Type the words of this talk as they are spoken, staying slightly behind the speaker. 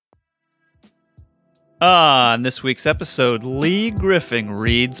On this week's episode, Lee Griffin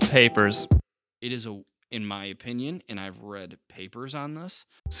reads papers. It is, in my opinion, and I've read papers on this.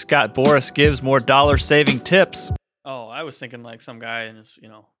 Scott Boras gives more dollar-saving tips. Oh, I was thinking like some guy in his,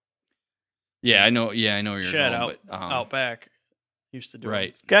 Yeah, I know you're shed going, out back used to do right.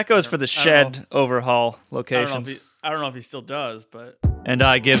 it. Scott goes for the shed overhaul locations. I don't know if he still does, but And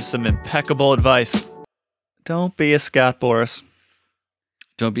I give some impeccable advice. Don't be a Scott Boras.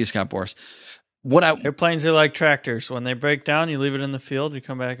 Don't be a Scott Boras. airplanes are like tractors. When they break down, you leave it in the field, you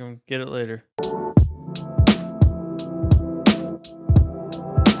come back and get it later.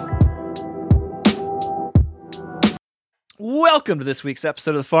 Welcome to this week's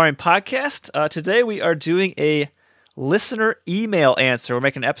episode of the Faring Podcast. Today we are doing a listener email answer. We're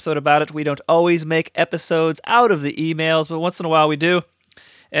making an episode about it. We don't always make episodes out of the emails, but once in a while we do.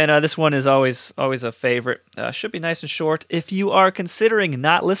 And this one is always a favorite. Should be nice and short. If you are considering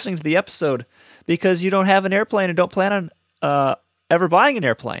not listening to the episode because you don't have an airplane and don't plan on ever buying an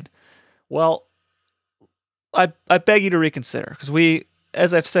airplane, well, I beg you to reconsider, because we,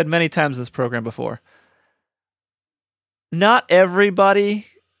 as I've said many times in this program before, not everybody,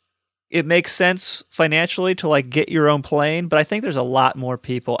 it makes sense financially to like get your own plane, but I think there's a lot more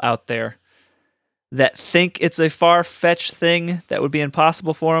people out there that think it's a far-fetched thing that would be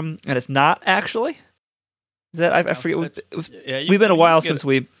impossible for them, and it's not actually. I forget. We've been a while since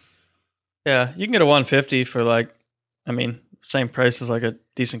we. Yeah, you can get a 150 for same price as like a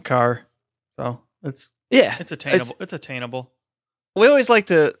decent car, so it's attainable. It's attainable. We always like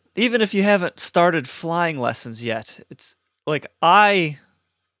to, even if you haven't started flying lessons yet, it's like I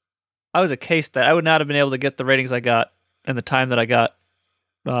was a case that I would not have been able to get the ratings I got and the time that I got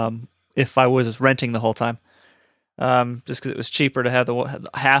if I was renting the whole time. Just because it was cheaper to have the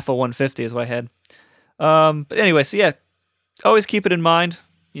half a 150 is what I had. But anyway, so yeah, always keep it in mind.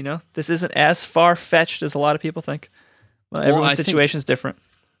 You know, this isn't as far-fetched as a lot of people think. Everyone's situation is different.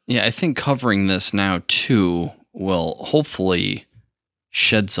 Yeah, I think covering this now too will hopefully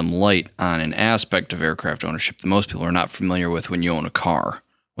shed some light on an aspect of aircraft ownership that most people are not familiar with when you own a car.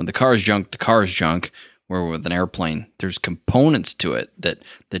 When the car is junk, the car is junk. Where with an airplane, there's components to it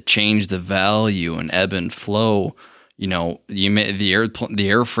that change the value and ebb and flow. You know, the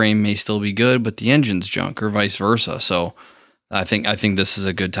airframe may still be good, but the engine's junk, or vice versa. So, I think this is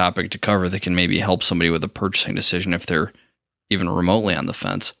a good topic to cover that can maybe help somebody with a purchasing decision if they're even remotely on the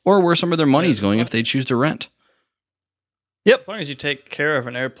fence, or where some of their money's going if they choose to rent. Yep. As long as you take care of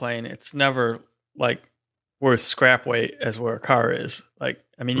an airplane, it's never like worth scrap weight as where a car is. Like,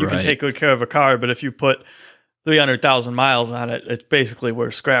 I mean, you can take good care of a car, but if you put 300,000 miles on it, it's basically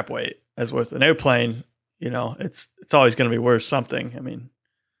worth scrap weight. As with an airplane, you know, it's always going to be worth something. I mean,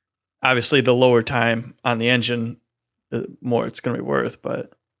 obviously the lower time on the engine, the more it's going to be worth,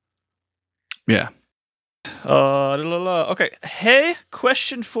 but yeah. Okay. Hey,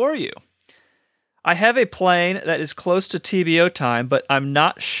 question for you. I have a plane that is close to TBO time, but I'm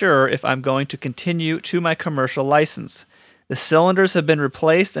not sure if I'm going to continue to my commercial license. The cylinders have been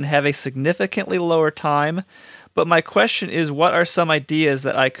replaced and have a significantly lower time, but my question is, what are some ideas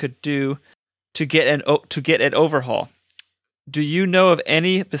that I could do to get an overhaul? Do you know of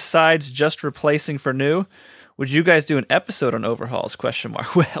any besides just replacing for new? Would you guys do an episode on overhauls? ?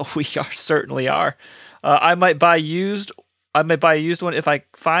 Well, we certainly are. I might buy a used one if I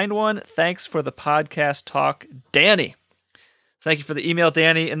find one. Thanks for the podcast talk, Danny. Thank you for the email,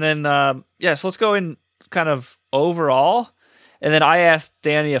 Danny. And then, so let's go in kind of overall. And then I asked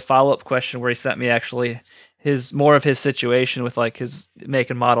Danny a follow-up question where he sent me actually more of his situation with like his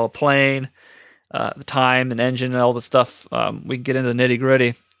make and model of plane, the time and engine and all the stuff. We can get into the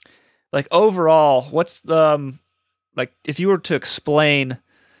nitty-gritty. Like overall, what's the, like if you were to explain,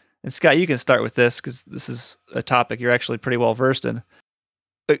 and Scott, you can start with this because this is a topic you're actually pretty well versed in.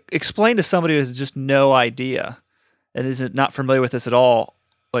 Explain to somebody who has just no idea and is not familiar with this at all,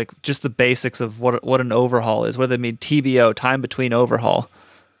 like just the basics of what an overhaul is. What do they mean? TBO, time between overhaul.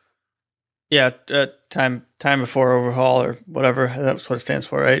 Yeah, time before overhaul or whatever. That's what it stands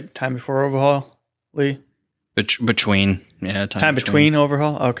for, right? Time before overhaul, Lee? Between, yeah. Time between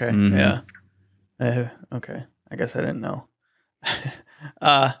overhaul? Okay, mm-hmm. Yeah. Okay, I guess I didn't know.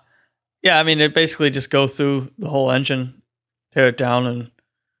 Yeah, I mean, it basically just go through the whole engine, tear it down, and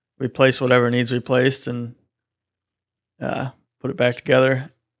replace whatever needs replaced, and put it back together.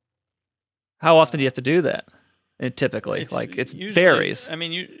 How often do you have to do that? It typically, it varies. I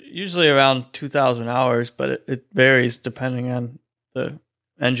mean, usually around 2,000 hours, but it varies depending on the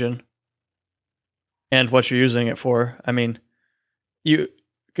engine and what you're using it for. I mean, if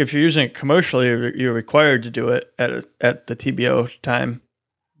you're using it commercially, you're required to do it at the TBO time.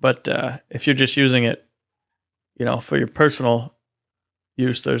 But if you're just using it for your personal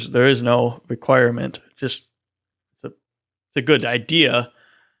use, there is no requirement. Just it's a good idea,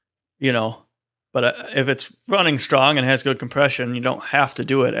 but if it's running strong and has good compression, you don't have to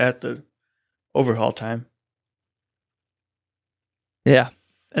do it at the overhaul time. Yeah.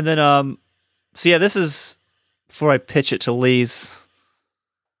 And then, this is before I pitch it to Lee's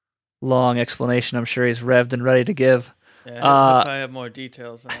long explanation I'm sure he's revved and ready to give. Yeah, I have more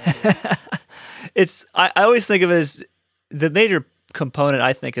details than I do. I always think of it as the major component.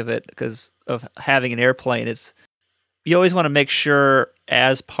 I think of it because of having an airplane. It's you always want to make sure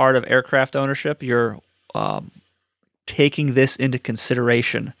as part of aircraft ownership, you're taking this into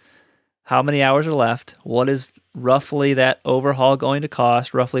consideration. How many hours are left? What is roughly that overhaul going to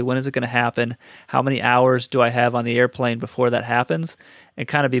cost? Roughly when is it going to happen? How many hours do I have on the airplane before that happens? And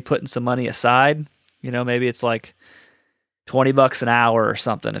kind of be putting some money aside. Maybe it's like $20 an hour or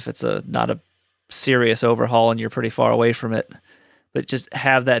something if it's not a serious overhaul and you're pretty far away from it. But just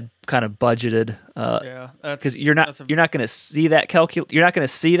have that kind of budgeted. Because you're not going to see that you're not going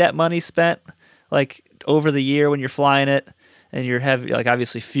to see that money spent like over the year when you're flying it. And you're heavy, like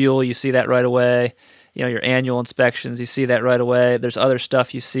obviously fuel, you see that right away. Your annual inspections, you see that right away. There's other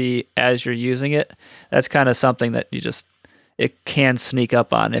stuff you see as you're using it. That's kind of something that it can sneak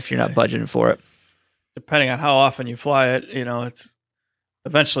up on if you're not budgeting for it. Depending on how often you fly it, it's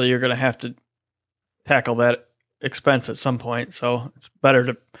eventually you're going to have to tackle that expense at some point. So it's better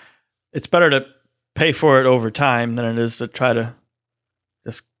to pay for it over time than it is to try to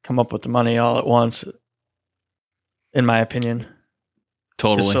just come up with the money all at once. In my opinion,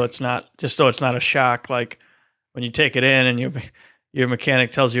 totally. Just so it's not a shock. Like when you take it in and your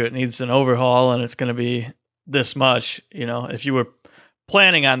mechanic tells you it needs an overhaul and it's going to be this much. If you were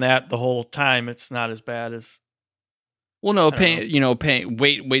planning on that the whole time, it's not as bad as. Well, no, wait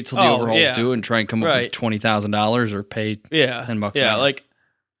till the overhaul's due and try and come up with $20,000 or pay $10. Yeah,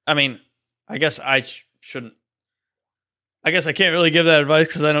 I guess I shouldn't. I guess I can't really give that advice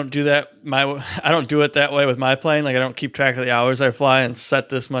because I don't do that. I don't do it that way with my plane. Like I don't keep track of the hours I fly and set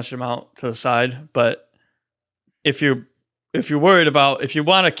this much amount to the side. But if you're worried about, if you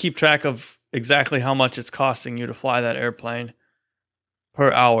want to keep track of exactly how much it's costing you to fly that airplane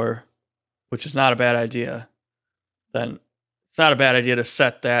per hour, which is not a bad idea, then it's not a bad idea to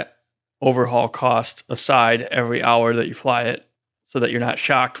set that overhaul cost aside every hour that you fly it so that you're not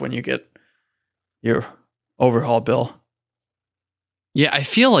shocked when you get your overhaul bill. Yeah, I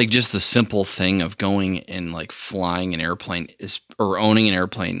feel like just the simple thing of going and like flying an airplane or owning an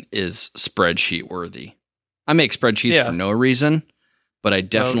airplane is spreadsheet worthy. I make spreadsheets for no reason, but I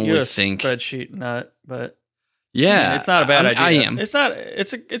definitely think spreadsheet nut. But yeah, it's not a bad idea. I am. It's not.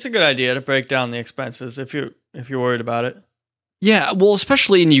 It's a good idea to break down the expenses if you're worried about it. Yeah, well,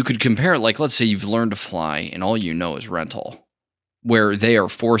 especially and you could compare it. Like, let's say you've learned to fly and all you know is rental, where they are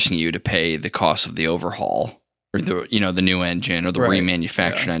forcing you to pay the cost of the overhaul. Or the new engine or the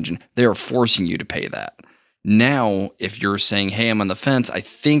remanufactured engine, they are forcing you to pay that. Now, if you're saying, hey, I'm on the fence, I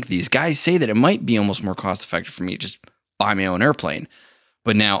think these guys say that it might be almost more cost effective for me to just buy my own airplane.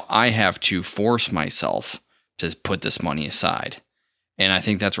 But now I have to force myself to put this money aside. And I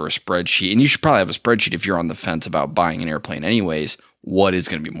think that's where a spreadsheet, and you should probably have a spreadsheet if you're on the fence about buying an airplane anyways, what is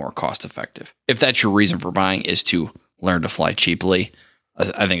going to be more cost effective. If that's your reason for buying is to learn to fly cheaply,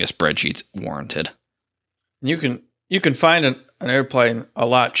 I think a spreadsheet's warranted. You can find an airplane a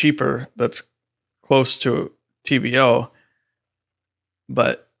lot cheaper that's close to TBO,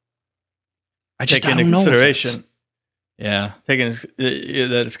 but take into consideration, taking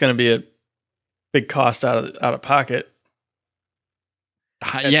that it's going to be a big cost out of pocket.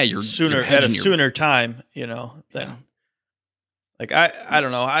 Yeah, you're at a sooner time, like I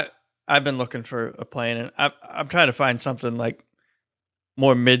don't know. I've been looking for a plane, and I'm trying to find something like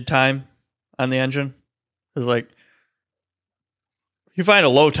more mid time on the engine. Because like, if you find a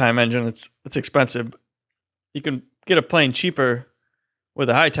low time engine, it's expensive. You can get a plane cheaper with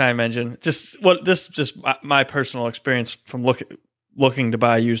a high time engine. This is just my personal experience from looking to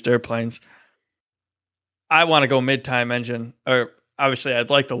buy used airplanes. I want to go mid time engine, or obviously I'd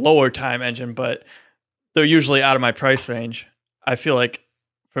like the lower time engine, but they're usually out of my price range. I feel like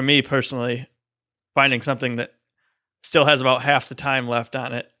for me personally, finding something that still has about half the time left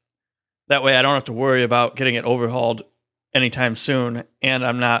on it. That way I don't have to worry about getting it overhauled anytime soon, and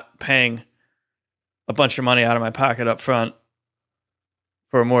I'm not paying a bunch of money out of my pocket up front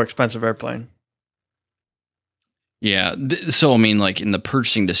for a more expensive airplane. Yeah. So, I mean, like in the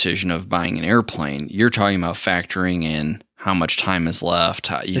purchasing decision of buying an airplane, you're talking about factoring in how much time is left,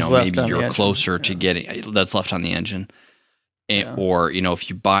 maybe you're closer to getting that's left on the engine. Or, if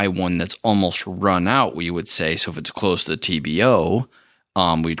you buy one that's almost run out, we would say, so if it's close to TBO,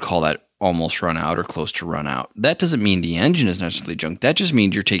 we'd call that almost run out or close to run out. That doesn't mean the engine is necessarily junk. That just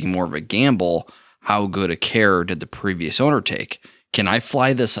means you're taking more of a gamble. How good a care did the previous owner take? Can I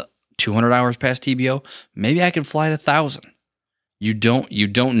fly this 200 hours past TBO? Maybe I can fly it 1,000. You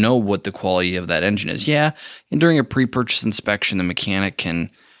don't know what the quality of that engine is. Yeah, and during a pre-purchase inspection, the mechanic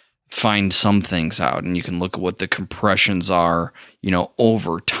can find some things out, and you can look at what the compressions are,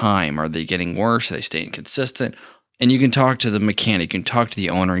 over time. Are they getting worse? Are they staying consistent? And you can talk to the mechanic, you can talk to the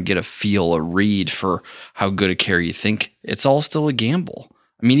owner and get a read for how good a care you think. It's all still a gamble.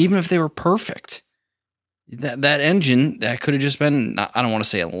 I mean, even if they were perfect, that engine, that could have just been, I don't want to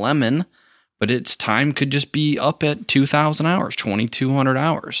say a lemon, but its time could just be up at 2,000 hours, 2,200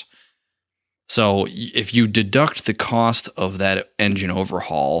 hours. So if you deduct the cost of that engine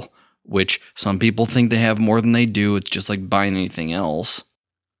overhaul, which some people think they have more than they do, it's just like buying anything else,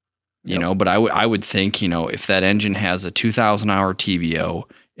 but I would think, if that engine has a 2,000 hour TBO,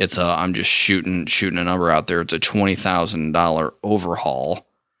 it's I'm just shooting a number out there, it's a $20,000 overhaul,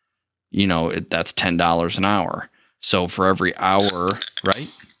 that's $10 an hour. So for every hour, right?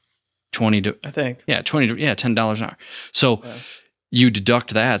 $10 an hour. So you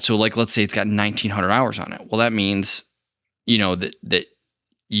deduct that. So like, let's say it's got 1,900 hours on it. Well, that means, that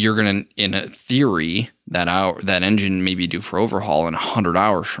you're going to, in a theory, that engine may be due for overhaul in 100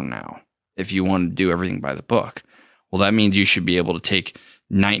 hours from now, if you want to do everything by the book. Well, that means you should be able to take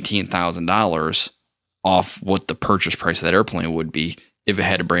 $19,000 off what the purchase price of that airplane would be if it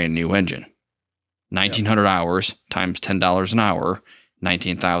had a brand new engine. 1,900 hours times $10 an hour,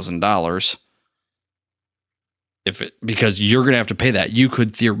 $19,000. Because you're going to have to pay that. You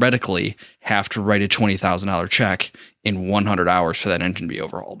could theoretically have to write a $20,000 check in 100 hours for that engine to be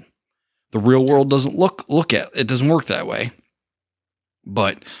overhauled. The real world doesn't it doesn't work that way,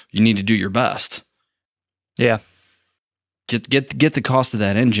 but you need to do your best. Yeah. Get the cost of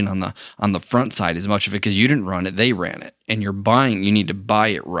that engine on the front side, as much of it, because you didn't run it, they ran it, and you need to buy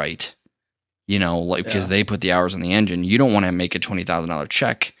it right. Because they put the hours on the engine. You don't want to make a $20,000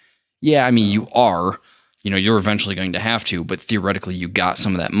 check. Yeah, I mean, you are. You're eventually going to have to, but theoretically, you got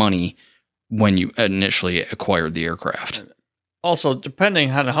some of that money when you initially acquired the aircraft. Also, depending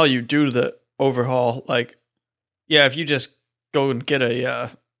on how you do the overhaul, if you just go and get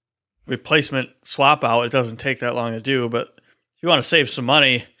a replacement swap out, it doesn't take that long to do. But if you want to save some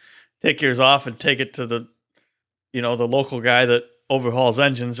money, take yours off and take it to the local guy that overhauls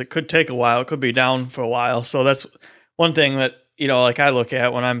engines. It could take a while. It could be down for a while. So that's one thing that, I look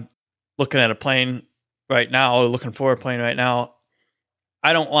at when I'm looking at a plane right now, or looking for a plane right now.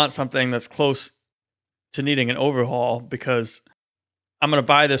 I don't want something that's close to needing an overhaul, because I'm going to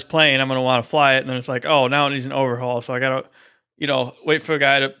buy this plane, I'm going to want to fly it, and then it's like, oh, now it needs an overhaul. So I got to, wait for a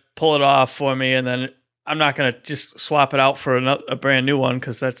guy to pull it off for me, and then I'm not going to just swap it out for a brand new one,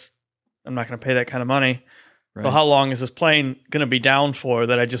 because I'm not going to pay that kind of money. Right. So how long is this plane going to be down for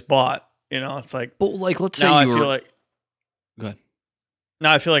that I just bought? It's like, but let's say go ahead.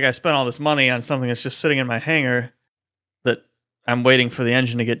 Now I feel like I spent all this money on something that's just sitting in my hangar that I'm waiting for the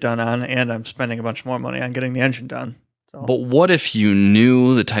engine to get done on, and I'm spending a bunch more money on getting the engine done. So. But what if you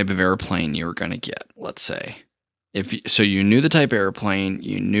knew the type of airplane you were going to get, let's say? So you knew the type of airplane,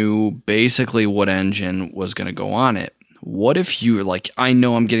 you knew basically what engine was going to go on it. What if you were like, I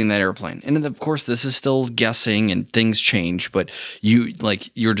know I'm getting that airplane? And of course, this is still guessing and things change, but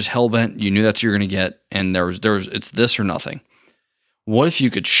you're just hell-bent, you knew that's what you're going to get, and it's this or nothing. What if you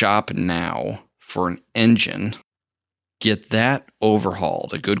could shop now for an engine, get that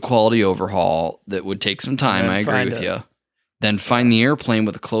overhauled, a good quality overhaul that would take some time, I agree with you, then find the airplane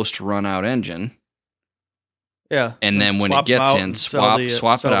with a close to run out engine. Yeah. And then when it gets in, swap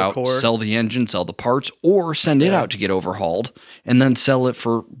it out, sell the engine, sell the parts, or send it out to get overhauled, and then sell it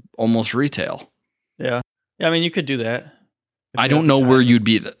for almost retail. Yeah. Yeah, I mean, you could do that. I don't know where you'd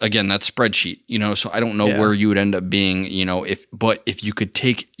be. Again, that spreadsheet, so I don't know where you would end up being, if you could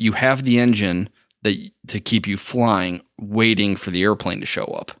you have the engine to keep you flying, waiting for the airplane to show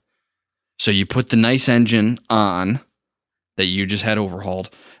up. So you put the nice engine on that you just had overhauled,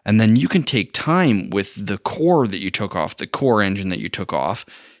 and then you can take time with the core that you took off, the core engine that you took off,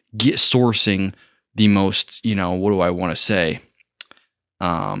 sourcing the most, what do I want to say?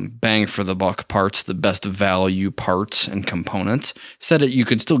 Bang for the buck parts, the best value parts and components, so that you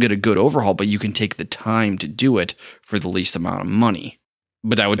can still get a good overhaul, but you can take the time to do it for the least amount of money.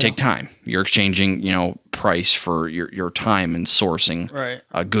 But that would take time. You're exchanging, price for your time and sourcing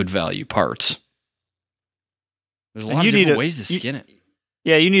good value parts. There's a lot of different ways to skin it.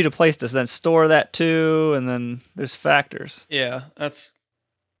 Yeah, you need a place to then store that too, and then there's factors. Yeah, that's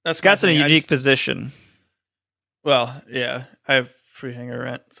Scott's in a unique position. Well, yeah, I have free hangar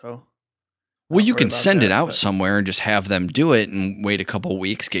rent, so. Well, you can send it out somewhere and just have them do it and wait a couple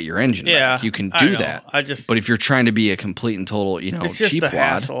weeks, get your engine back. You can do that. But if you're trying to be a complete and total, it's just cheap the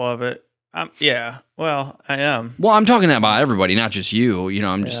hassle of it. Yeah. Well, I am. Well, I'm talking about everybody, not just you.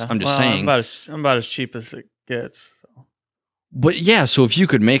 I'm just saying. I'm about as cheap as it gets. So. But yeah, so if you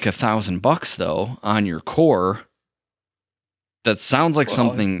could make $1,000 though on your core, that sounds like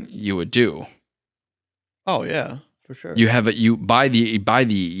something you would do. Oh yeah. For sure. You have it. You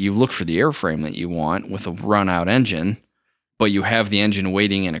you look for the airframe that you want with a run out engine, but you have the engine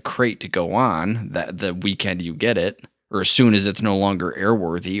waiting in a crate to go on that the weekend you get it, or as soon as it's no longer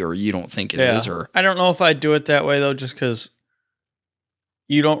airworthy, or you don't think it is. Or I don't know if I'd do it that way though, just because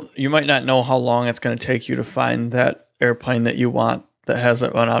you might not know how long it's going to take you to find that airplane that you want that has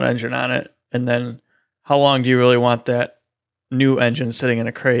that run out engine on it, and then how long do you really want that new engine sitting in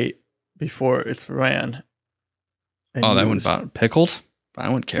a crate before it's ran? Oh, that went pickled? I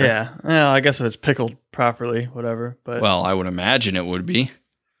wouldn't care. Yeah. Well, I guess if it's pickled properly, whatever. But well, I would imagine it would be.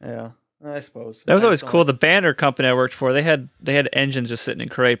 Yeah, I suppose. That was always cool. The Banner company I worked for, they had engines just sitting in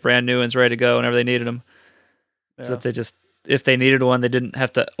crate, brand new ones, ready to go whenever they needed them. Yeah. So if they needed one, they didn't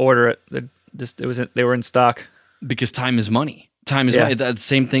have to order it. They were in stock. Because time is money. Time is money. That's the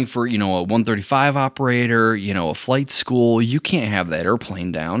same thing for, a 135 operator, a flight school. You can't have that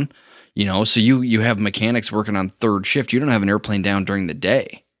airplane down. So you have mechanics working on third shift. You don't have an airplane down during the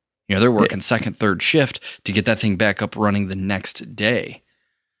day. They're working second, third shift to get that thing back up running the next day.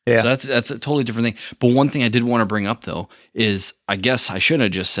 Yeah. So that's a totally different thing. But one thing I did want to bring up though is I guess I should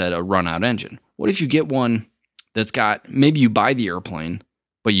have just said a run out engine. What if you get one that's got, maybe you buy the airplane,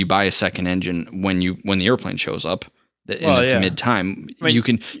 but you buy a second engine when the airplane shows up. It's mid-time. You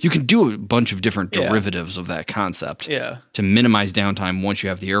can do a bunch of different derivatives of that concept to minimize downtime once you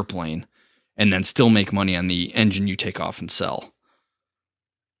have the airplane, and then still make money on the engine you take off and sell.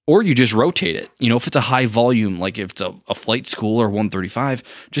 Or you just rotate it. If it's a high volume, like if it's a flight school or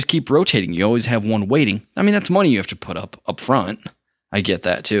 135, just keep rotating. You always have one waiting. I mean, that's money you have to put up front. I get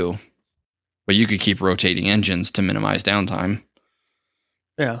that too. But you could keep rotating engines to minimize downtime.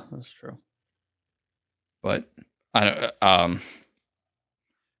 Yeah, that's true. But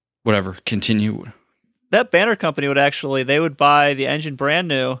whatever, continue. That Banner company would buy the engine brand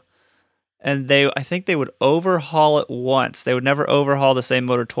new, and I think they would overhaul it once. They would never overhaul the same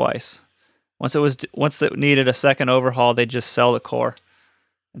motor twice. Once it needed a second overhaul, they'd just sell the core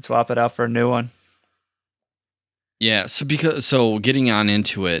and swap it out for a new one. Yeah, so getting on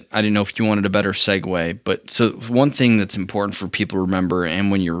into it, I didn't know if you wanted a better segue, but so one thing that's important for people to remember, and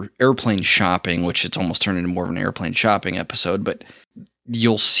when you're airplane shopping, which it's almost turned into more of an airplane shopping episode, but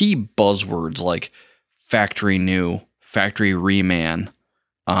you'll see buzzwords like factory new, factory reman,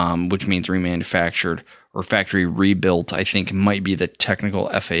 which means remanufactured, or factory rebuilt, I think might be the technical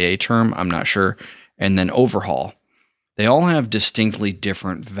FAA term, I'm not sure, and then overhaul. They all have distinctly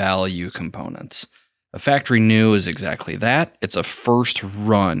different value components. A factory new is exactly that. It's a first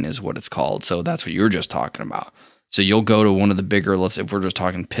run is what it's called. So that's what you're just talking about. So you'll go to one of the bigger, if we're just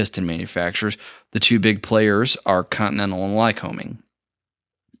talking piston manufacturers, the two big players are Continental and Lycoming.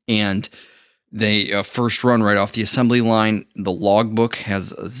 And they first run right off the assembly line. The logbook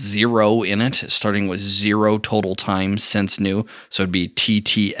has 0 in it, starting with 0 total time since new. So it'd be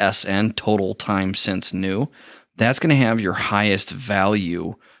TTSN, total time since new. That's going to have your highest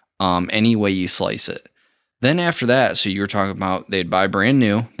value any way you slice it. Then after that, so you were talking about they'd buy brand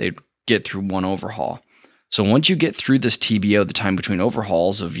new, they'd get through one overhaul. So once you get through this TBO, the time between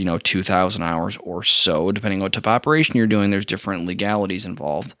overhauls of 2,000 hours or so, depending on what type of operation you're doing, there's different legalities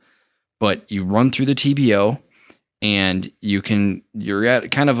involved. But you run through the TBO, and you're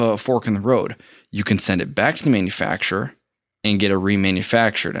at kind of a fork in the road. You can send it back to the manufacturer and get a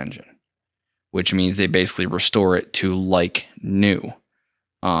remanufactured engine, which means they basically restore it to like new.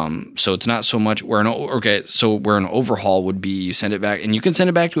 So it's not so much where an overhaul would be, you send it back, and you can send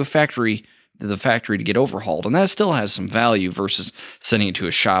it back to the factory to get overhauled, and that still has some value versus sending it to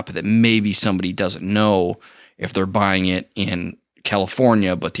a shop that maybe somebody doesn't know if they're buying it in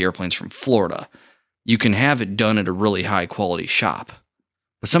California, but the airplane's from Florida. You can have it done at a really high quality shop,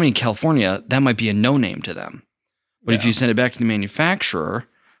 but somebody in California, that might be a no-name to them. But if you send it back to the manufacturer,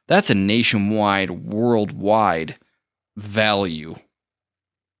 that's a nationwide, worldwide value.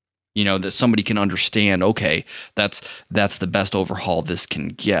 That somebody can understand, okay, that's the best overhaul this can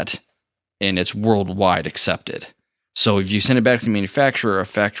get, and it's worldwide accepted. So if you send it back to the manufacturer, a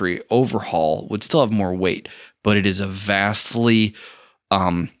factory overhaul would still have more weight, but it is a vastly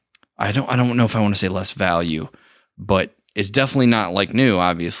I don't know if I want to say less value, but it's definitely not like new,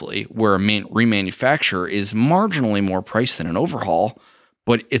 obviously, where a remanufacture is marginally more priced than an overhaul,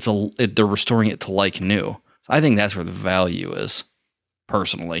 but they're restoring it to like new. So I think that's where the value is,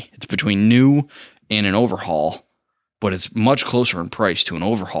 personally. It's between new and an overhaul, but it's much closer in price to an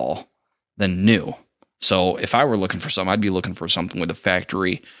overhaul than new. So if I were looking for something, I'd be looking for something with a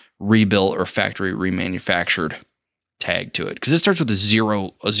factory rebuilt or factory remanufactured tag to it, because it starts with a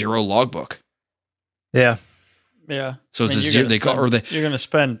zero logbook. Yeah. Yeah. So it's a zero. You're going to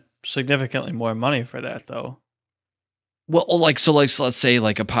spend significantly more money for that, though. Well, let's say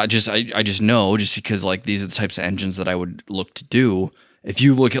like I just know, just because like these are the types of engines that I would look to do. If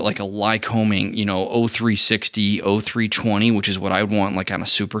you look at like a Lycoming, 0360, 0320, which is what I would want like on a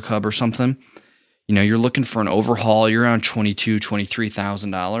Super Cub or something, you're looking for an overhaul, you're around $22,000,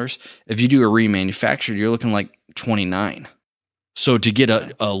 $23,000. If you do a remanufactured, you're looking like $29,000. So to get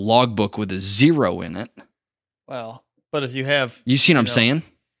a logbook with a zero in it. Well, but if you have, you see what I'm saying?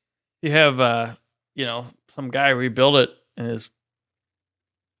 You have, some guy rebuild it in his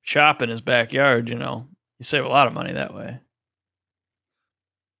shop in his backyard, you save a lot of money that way.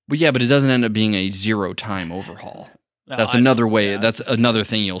 Well, yeah, but it doesn't end up being a zero-time overhaul. No, that's another way. That's another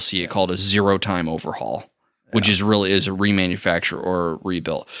thing you'll see it called a zero-time overhaul, which is a remanufacture or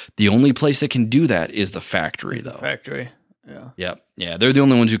rebuilt. The only place that can do that is the factory, though. Factory, yeah. Yeah. They're the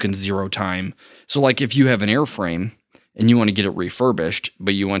only ones who can zero-time. So, like, if you have an airframe and you want to get it refurbished,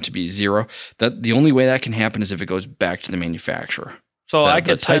 but you want to be zero, that the only way that can happen is if it goes back to the manufacturer. So I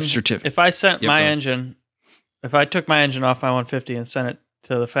could if I sent my engine, if I took my engine off my 150 and sent it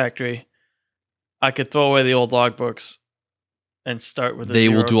to the factory, I could throw away the old logbooks and start with. They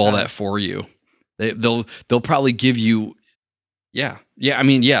will do all that for you. They'll probably give you. Yeah. I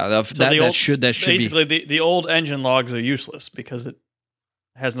mean, that should basically be. the old engine logs are useless because it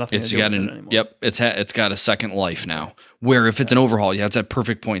has nothing to do with it anymore. Yep, it's got a second life now. Where if it's an overhaul, that's a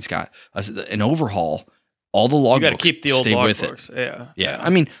perfect point, Scott. An overhaul, all the logbooks, you got to keep the old logbooks. Yeah. I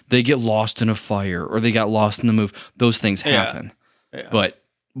mean, they get lost in a fire or they got lost in the move. Those things happen. Yeah.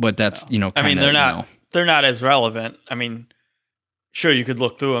 But that's kinda, I mean, they're not as relevant. I mean, sure you could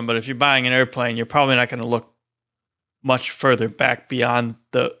look through them, but if you're buying an airplane, you're probably not going to look much further back beyond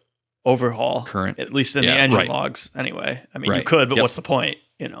the overhaul, at least in the engine logs anyway. I mean, you could, but what's the point,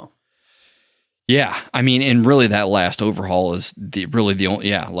 Yeah, I mean, and really that last overhaul is the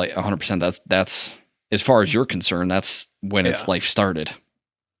only, like 100%. That's as far as you're concerned, that's when its life started.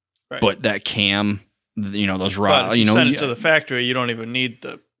 Right. But that cam, those rods, send it to the factory, you don't even need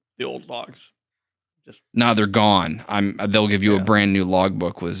the old logs. Now they're gone. They'll give you a brand new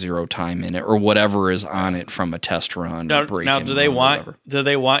logbook with zero time in it or whatever is on it from a test run. Now do they want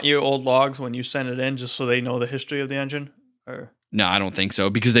your old logs when you send it in just so they know the history of the engine? Or no, I don't think so,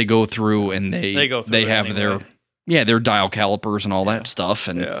 because they go through and they have anyway. their dial calipers and all that stuff,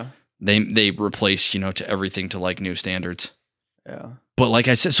 and they replace to everything to like new standards. Yeah. But like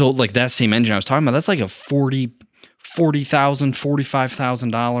I said, so like that same engine I was talking about, that's like a $40,000,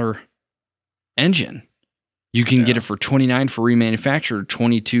 $45,000 engine. You can get it for $29,000 for remanufactured,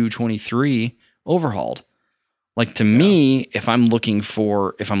 $22,000, $23,000 overhauled. Like to me, if I'm looking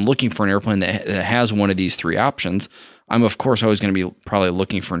for an airplane that has one of these three options, I'm of course always going to be probably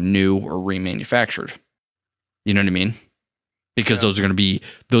looking for new or remanufactured. You know what I mean? Because those are going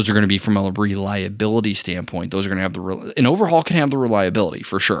to be from a reliability standpoint. Those are going to have an overhaul can have the reliability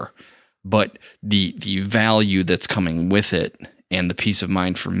for sure, but the value that's coming with it and the peace of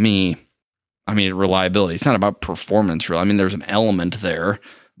mind for me. I mean, reliability. It's not about performance, really. I mean, there's an element there,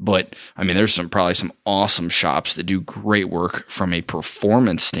 but I mean, there's probably some awesome shops that do great work from a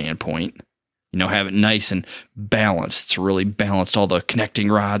performance standpoint. Have it nice and balanced. It's really balanced. All the connecting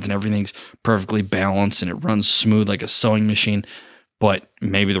rods and everything's perfectly balanced, and it runs smooth like a sewing machine. But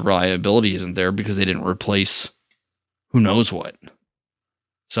maybe the reliability isn't there because they didn't replace who knows what.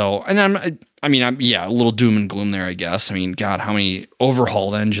 So, and I'm a little doom and gloom there, I guess. I mean, God, how many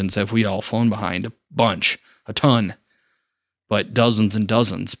overhauled engines have we all flown behind? A ton, but dozens and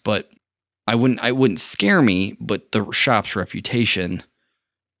dozens. But I wouldn't scare me, but the shop's reputation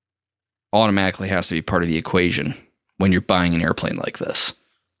automatically has to be part of the equation when you're buying an airplane like this.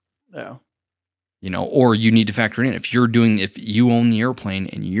 Yeah. Or you need to factor it in. If you own the airplane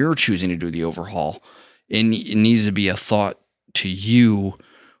and you're choosing to do the overhaul, it needs to be a thought to you.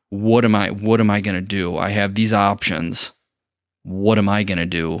 What am I going to do? I have these options. What am I going to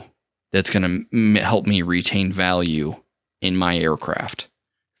do that's going to help me retain value in my aircraft?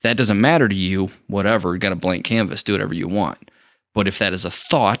 If that doesn't matter to you, whatever, you got a blank canvas, do whatever you want. But if that is a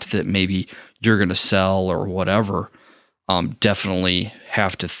thought that maybe you're going to sell or whatever, definitely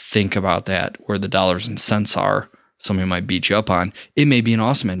have to think about that, where the dollars and cents are. Somebody might beat you up on. It may be an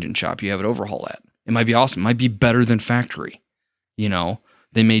awesome engine shop you have it overhaul at. It might be awesome. It might be better than factory. You know,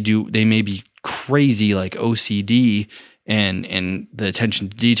 they may be crazy like OCD and the attention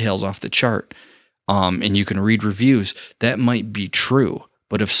to details off the chart. And you can read reviews. That might be true.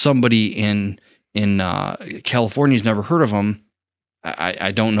 But if somebody in California's never heard of them,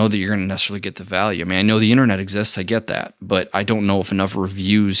 I don't know that you're going to necessarily get the value. I mean, I know the internet exists. I get that. But I don't know if enough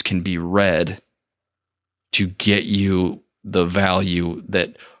reviews can be read to get you the value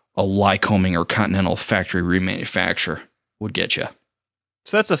that a Lycoming or Continental factory remanufacture would get you.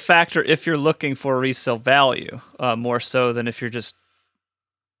 So that's a factor if you're looking for resale value, more so than if you're just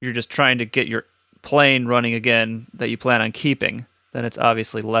trying to get your plane running again that you plan on keeping. Then it's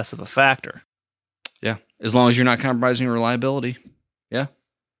obviously less of a factor. Yeah, as long as you're not compromising reliability. Yeah,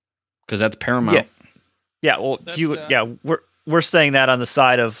 because that's paramount. Yeah. Well, we're saying that on the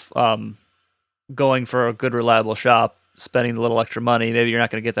side of going for a good, reliable shop, spending the little extra money. Maybe you're not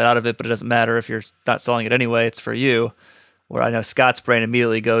going to get that out of it, but it doesn't matter if you're not selling it anyway. It's for you. Where I know Scott's brain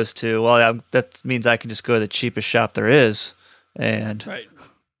immediately goes to, well, that means I can just go to the cheapest shop there is, and right,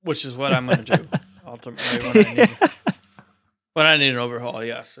 which is what I'm going to do ultimately when I need an overhaul.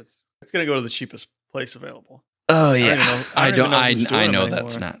 Yes, it's going to go to the cheapest place available. Oh yeah, I know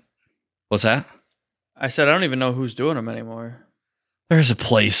that's not. What's that? I said I don't even know who's doing them anymore. There's a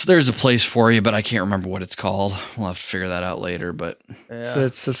place for you, but I can't remember what it's called. We'll have to figure that out later. But so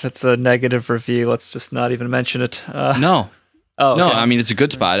if it's a negative review, let's just not even mention it. No. Oh, no. Okay. I mean, it's a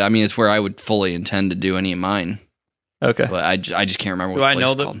good spot. I mean, it's where I would fully intend to do any of mine. Okay, but I just can't remember what the place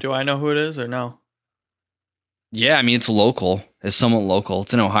is called. Do I know who it is or no? Yeah, I mean, it's local. It's somewhat local.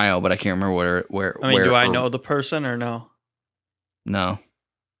 It's in Ohio, but I can't remember where. I mean, do I know the person or no? No.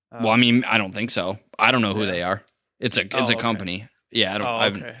 Well, I mean, I don't think so. I don't know who they are. It's a company. Yeah, I don't. Oh,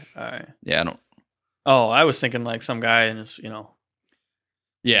 okay. All right. Yeah, I don't. Oh, I was thinking like some guy in his,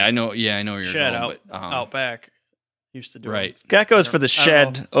 Yeah, I know. Yeah, I know where you're shed going, out back. Used to do right. it. That goes for the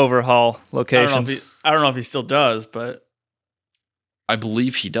shed overhaul locations. I don't know if he still does, but I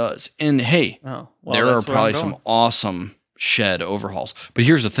believe he does. And hey, there are probably some awesome shed overhauls. But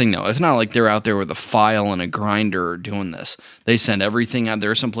here's the thing, though. It's not like they're out there with a file and a grinder doing this. They send everything out.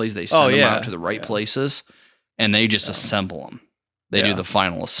 There are some places they send them out to the right places, and they just assemble them. They do the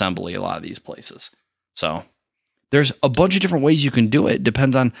final assembly a lot of these places. So there's a bunch of different ways you can do it.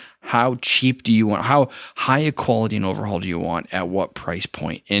 Depends on how cheap do you want, how high a quality and overhaul do you want, at what price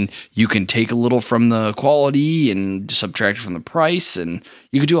point. And you can take a little from the quality and subtract it from the price, and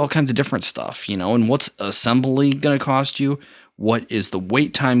you can do all kinds of different stuff, and what's assembly going to cost you? What is the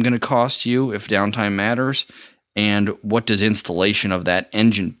wait time going to cost you if downtime matters? And what does installation of that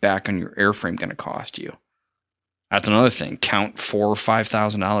engine back on your airframe going to cost you? That's another thing. Count $4,000 or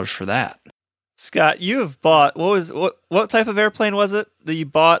 $5,000 for that. Scott, you have bought what type of airplane was it that you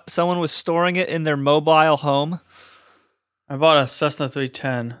bought? Someone was storing it in their mobile home. I bought a Cessna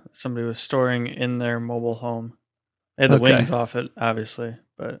 310. Somebody was storing in their mobile home. They had the wings off it, obviously,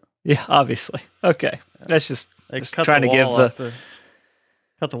 but yeah, obviously. Okay, that's just trying to give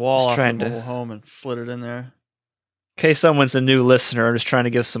cut the wall off the mobile home and slid it in there. In case someone's a new listener, I'm just trying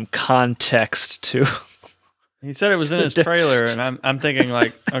to give some context to. He said it was in his trailer, and I'm thinking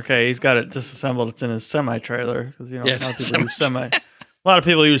like, okay, he's got it disassembled. It's in his semi trailer because a lot of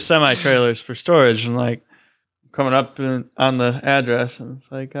people use semi trailers for storage, and like coming up on the address, and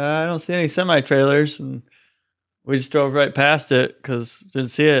it's like I don't see any semi trailers, and we just drove right past it because didn't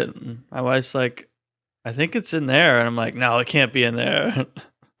see it. And my wife's like, I think it's in there, and I'm like, no, it can't be in there.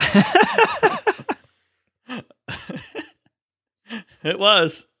 It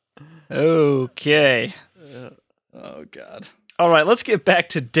was. Okay. Oh, God. All right, let's get back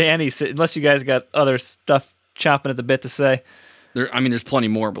to Danny, unless you guys got other stuff chomping at the bit to say. There's plenty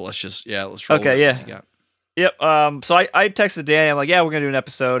more, but let's roll. Okay, yeah. Yep. So I texted Danny. I'm like, yeah, we're going to do an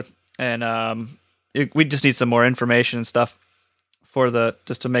episode. And we just need some more information and stuff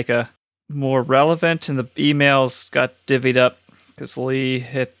just to make a more relevant. And the emails got divvied up because Lee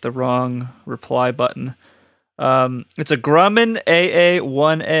hit the wrong reply button. It's a Grumman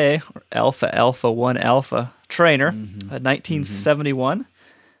AA1A, or Alpha 1 Alpha trainer, 1971.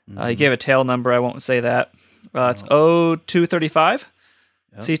 He gave a tail number. I won't say that. It's 0235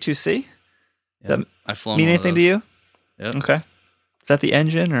 C2C. Yep. Does that mean anything to you? Yep. Okay. Is that the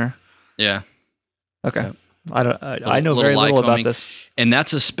engine or? Yeah. Okay. Yep. I know very little about this. And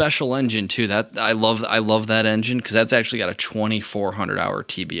that's a special engine too. That I love that engine because that's actually got a 2,400 hour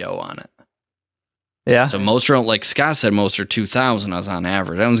TBO on it. Yeah. So most are, like Scott said, most are 2,000 as on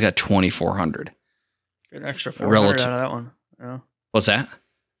average. That one's got 2,400. Get an extra 400 relative. out of that one. Yeah. What's that?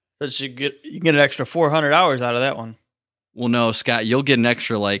 But you get an extra 400 hours out of that one. Well, no, Scott, you'll get an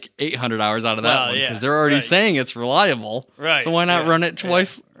extra like 800 hours out of that one because they're already saying it's reliable. Right. So why not run it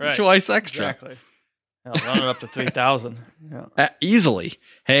twice extra? Exactly. Hell, run it up to 3,000. Yeah. Easily.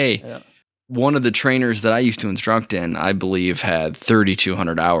 Hey, one of the trainers that I used to instruct in, I believe, had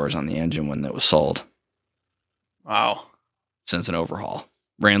 3,200 hours on the engine when it was sold. Wow. Since an overhaul.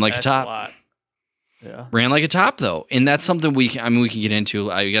 Ran like That's a top. A lot. Yeah. Ran like a top, though. And that's something we can get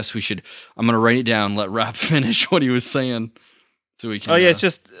into. I guess we should. I'm going to write it down, let Rob finish what he was saying. So we can. Oh, yeah. It's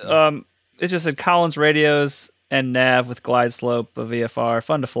just said Collins radios and nav with glide slope of VFR.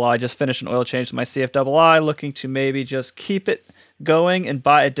 Fun to fly. Just finished an oil change to my CFII. Looking to maybe just keep it going and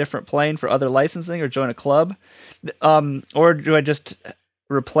buy a different plane for other licensing or join a club. Or do I just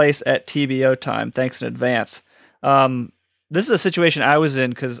replace at TBO time? Thanks in advance. This is a situation I was in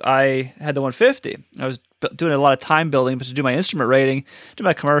because I had the 150. I was doing a lot of time building, but to do my instrument rating, do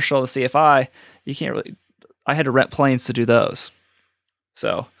my commercial, the CFI, you can't really. I had to rent planes to do those.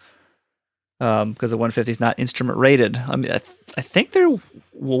 So, because the 150 is not instrument rated. I mean, I think there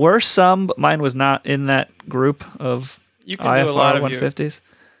were some, but mine was not in that group of IFR do a lot of 150s.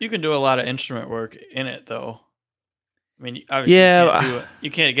 You can do a lot of instrument work in it, though. I mean, obviously,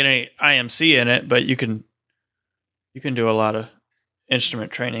 you can't get any IMC in it, but you can do a lot of instrument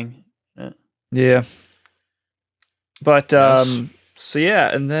training. Yeah. But, so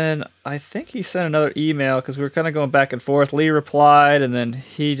yeah, and then I think he sent another email because we were kind of going back and forth. Lee replied, and then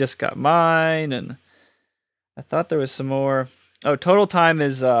he just got mine, and I thought there was some more. Oh, total time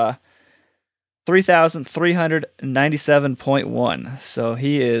is 3,397.1. So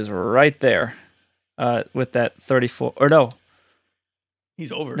he is right there with that 34. Or no.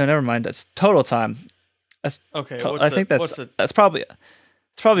 He's over. No, never mind. That's total time. That's okay. I think that's probably on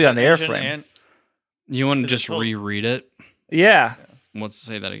the airframe. You want to just reread it? Yeah. Let's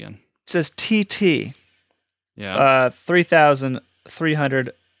say that again. It says TT. Yeah.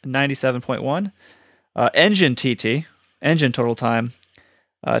 3,397.1. Engine TT. Engine total time.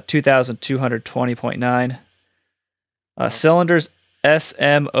 2,220.9. Cylinders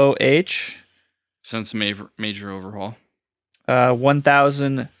SMOH. Since major overhaul.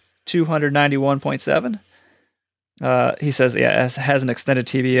 1,291.7. He says, it has an extended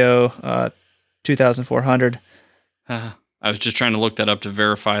TBO, 2,400. I was just trying to look that up to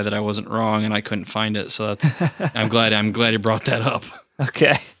verify that I wasn't wrong, and I couldn't find it. So that's. I'm glad you brought that up.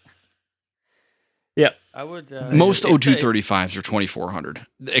 Okay. Yep. I would. Most O235s are 2,400,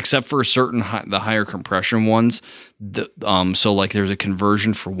 except for certain the higher compression ones. So like there's a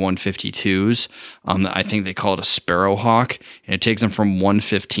conversion for 152s. I think they call it a Sparrowhawk, and it takes them from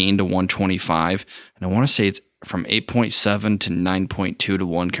 115 to 125, and I want to say it's from 8.7 to 9.2 to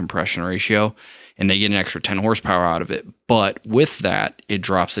 1 compression ratio, and they get an extra 10 horsepower out of it. But with that, it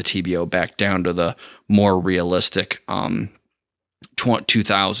drops the TBO back down to the more realistic 2,000,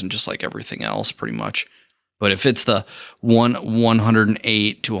 just like everything else, pretty much. But if it's the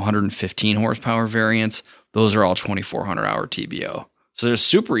 108 to 115 horsepower variants, those are all 2,400 hour TBO. So they're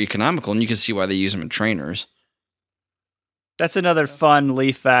super economical, and you can see why they use them in trainers. That's another fun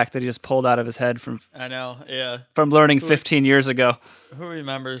Leaf fact that he just pulled out of his head from. I know, yeah. From learning 15 years ago. Who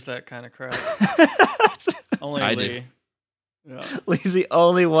remembers that kind of crap? Only I Lee. do. Yeah. Lee's the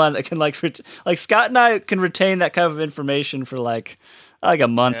only one that can like Scott and I can retain that kind of information for like a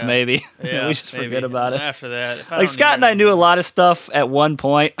month maybe. Yeah, we just forget about it. After that, like Scott and I knew a lot of stuff at one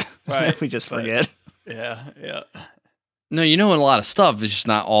point. Right. We just forget. Yeah. No, you know a lot of stuff. It's just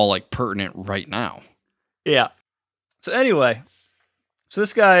not all like pertinent right now. Yeah. So anyway,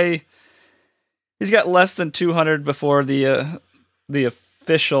 this guy, he's got less than 200 before the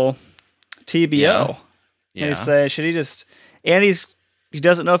official TBO. Yeah. And he say, should he just? And he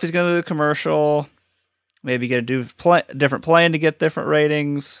doesn't know if he's going to do a commercial. Maybe get a different plane to get different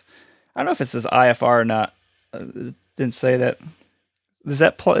ratings. I don't know if it says IFR or not. It didn't say that.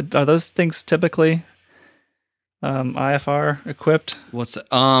 Are those things typically IFR equipped?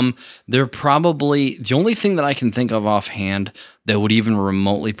 They're probably the only thing that I can think of offhand that would even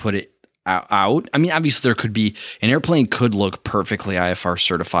remotely put it out. I mean, obviously there could be an airplane could look perfectly IFR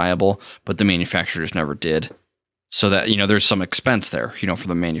certifiable, but the manufacturers never did. So that, there's some expense there, for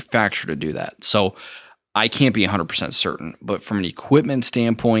the manufacturer to do that. So I can't be 100% certain, but from an equipment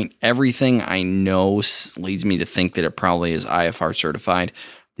standpoint, everything I know leads me to think that it probably is IFR certified.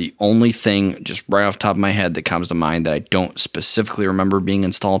 The only thing just right off the top of my head that comes to mind that I don't specifically remember being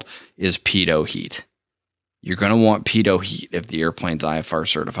installed is pitot heat. You're going to want pitot heat if the airplane's IFR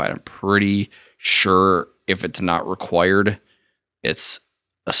certified. I'm pretty sure if it's not required, it's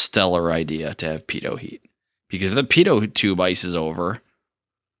a stellar idea to have pitot heat, because if the pitot tube ices over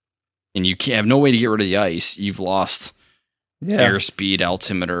and you have no way to get rid of the ice, you've lost airspeed,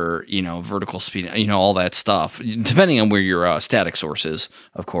 altimeter, vertical speed, all that stuff, depending on where your static source is,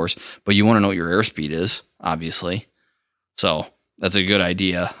 of course. But you want to know what your airspeed is, obviously. So that's a good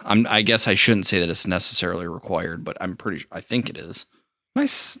idea. I guess I shouldn't say that it's necessarily required, but I think it is. My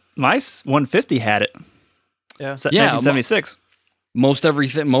 150 had it. Yeah. 1976. Most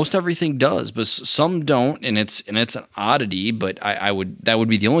everything does, but some don't, and it's an oddity. But that would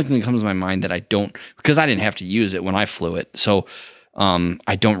be the only thing that comes to my mind that I don't, because I didn't have to use it when I flew it. So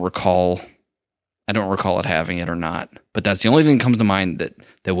I don't recall it having it or not. But that's the only thing that comes to mind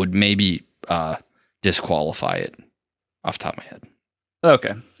that would maybe disqualify it off the top of my head.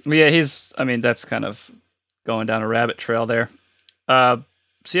 Okay. Yeah, that's kind of going down a rabbit trail there. You're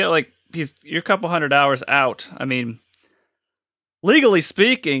a couple hundred hours out. I mean, legally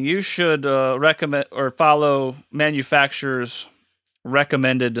speaking, you should recommend or follow manufacturers'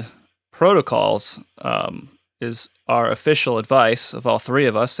 recommended protocols, is our official advice of all three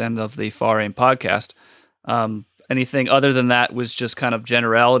of us and of the Far Aim podcast. Anything other than that was just kind of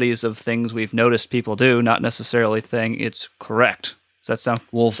generalities of things we've noticed people do, not necessarily saying it's correct. Does that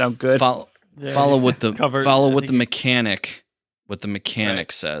sound good? Follow what the mechanic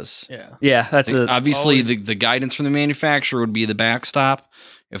says. Yeah, that's obviously the guidance from the manufacturer would be the backstop.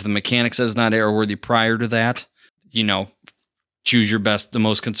 If the mechanic says not airworthy prior to that, choose the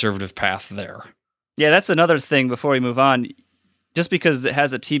most conservative path there. Yeah, that's another thing before we move on. Just because it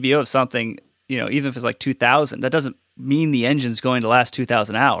has a TBO of something, even if it's like 2,000, that doesn't mean the engine's going to last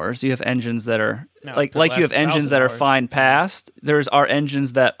 2,000 hours. You have engines that are you have engines that are fine past. There's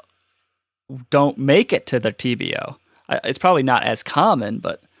engines that don't make it to their TBO. It's probably not as common,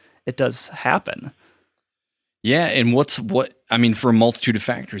 but it does happen. Yeah, and for a multitude of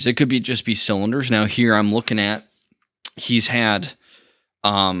factors. It could just be cylinders. Now here I'm looking at, he's had,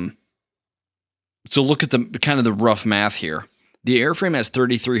 so look at the kind of the rough math here. The airframe has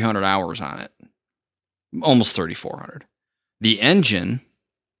 3,300 hours on it, almost 3,400. The engine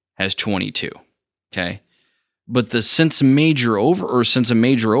has 22, okay? But since a major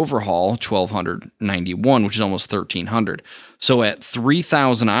overhaul, 1,291, which is almost 1,300. So at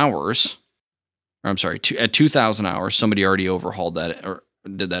 3,000 hours, at 2,000 hours, somebody already overhauled that or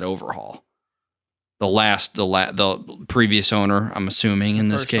did that overhaul. The previous owner, I'm assuming in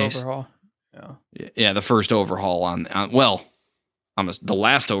this case. Overhaul. Yeah, the first overhaul the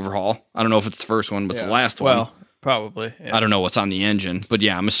last overhaul. I don't know if it's the first one, but it's the last one. Well, probably. Yeah. I don't know what's on the engine, but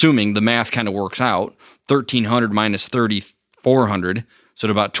yeah, I'm assuming the math kind of works out. 1,300 minus 3,400, so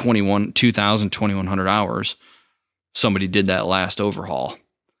at about 2,100 hours, somebody did that last overhaul.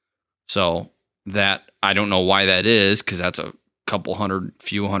 So that, I don't know why that is, because that's a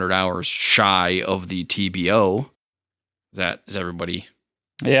few hundred hours shy of the TBO. Is everybody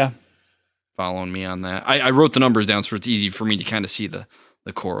following me on that? I wrote the numbers down so it's easy for me to kind of see the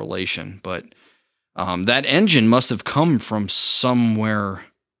correlation, but that engine must have come from somewhere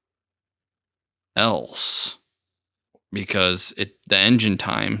else, because the engine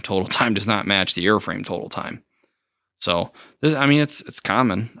total time does not match the airframe total time. So it's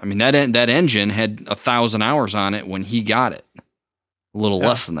common. I mean, that engine had 1,000 hours on it when he got it, a little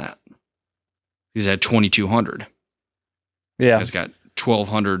less than that. He's had 2,200. Yeah, he's got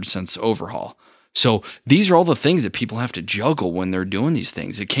 1,200 since overhaul. So these are all the things that people have to juggle when they're doing these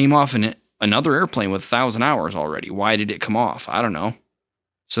things. It came off in another airplane with 1,000 hours already. Why did it come off? I don't know.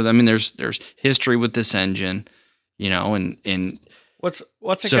 So there's history with this engine, and what's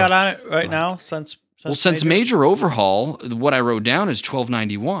it got on it right now since major overhaul? What I wrote down is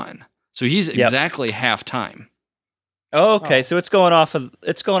 1,291. So he's exactly half time. Oh, okay. So it's going off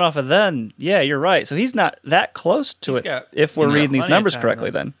of then. Yeah, you're right. So he's not that close to it if we're reading these numbers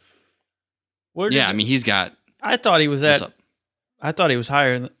correctly. Then. He's got. I thought he was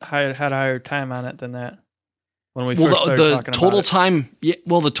higher. Had higher time on it than that. When we first started talking total about time,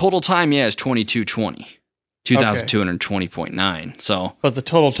 the total time, is 2220, 2,220.9. So, but the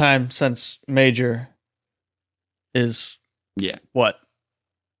total time since major is what?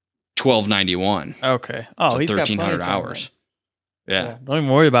 1,291. Okay. Oh, so he's 1,300 hours. Yeah. Don't even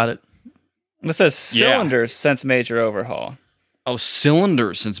worry about it. It says cylinders since major overhaul. Oh,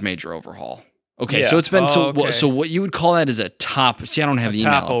 cylinders since major overhaul. Okay, so it's been so what you would call that is a top. See, I don't have the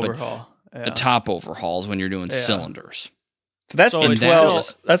email, top overhaul. A top overhaul is when you're doing cylinders. So that's the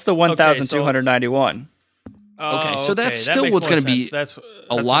 12. That's the 1,291. Okay, so that's still what's going to be. That's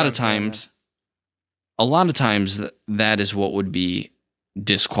a lot of times. A lot of times that is what would be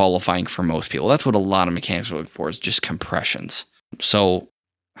disqualifying for most people. That's what a lot of mechanics are looking for, is just compressions. So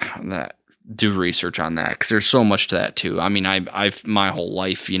that do research on that, because there's so much to that too. I mean, I've my whole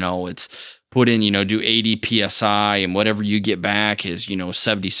life, it's put in, do 80 PSI, and whatever you get back is,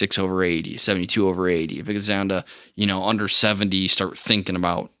 76 over 80, 72 over 80. If it gets down to, under 70, start thinking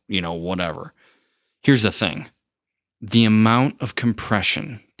about, whatever. Here's the thing. The amount of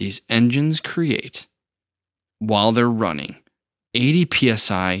compression these engines create while they're running, 80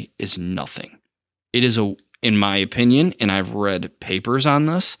 PSI is nothing. It is in my opinion, and I've read papers on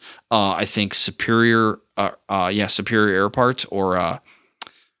this, I think Superior Air Parts, or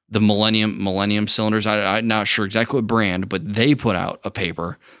the Millennium cylinders. I'm not sure exactly what brand, but they put out a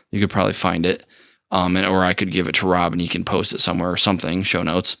paper. You could probably find it, or I could give it to Rob and he can post it somewhere or something, show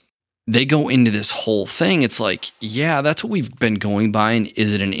notes. They go into this whole thing. It's like, yeah, that's what we've been going by. And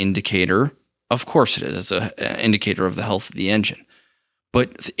is it an indicator? Of course it is. It's an indicator of the health of the engine.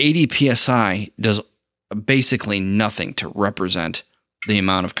 But 80 PSI does basically nothing to represent the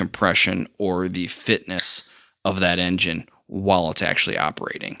amount of compression or the fitness of that engine while it's actually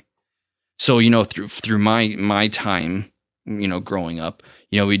operating. So, through my time, growing up,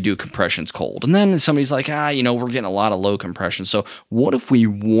 we do compressions cold. And then somebody's like, we're getting a lot of low compression. So what if we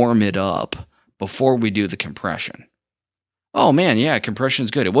warm it up before we do the compression? Oh man, yeah,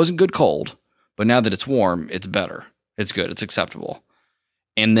 compression's good. It wasn't good cold, but now that it's warm, it's better. It's good. It's acceptable.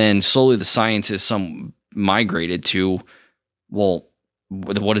 And then slowly the science is migrated to, well,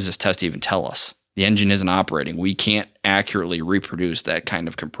 what does this test even tell us? The engine isn't operating. We can't accurately reproduce that kind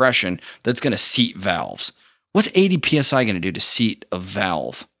of compression that's going to seat valves. What's 80 PSI going to do to seat a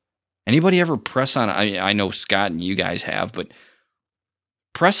valve? Anybody ever press on, I know Scott and you guys have, but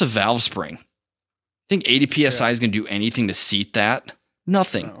press a valve spring. Think 80 PSI is going to do anything to seat that?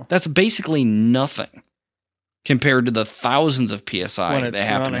 Nothing. No. That's basically nothing compared to the thousands of PSI that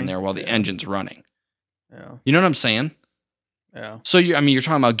happen in there while the engine's running. Yeah. You know what I'm saying? Yeah. So you're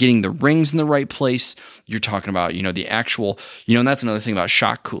talking about getting the rings in the right place. You're talking about, the actual, and that's another thing about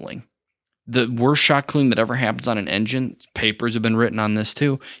shock cooling. The worst shock cooling that ever happens on an engine, papers have been written on this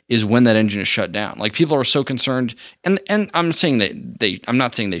too, is when that engine is shut down. Like, people are so concerned, and I'm saying I'm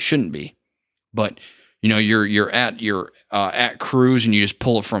not saying they shouldn't be, but you're at cruise and you just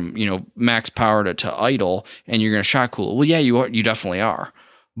pull it from, max power to idle, and you're going to shock cool it. Well, yeah, you definitely are.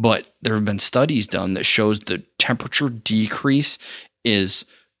 But there have been studies done that shows the temperature decrease is,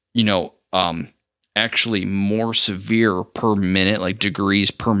 actually more severe per minute, like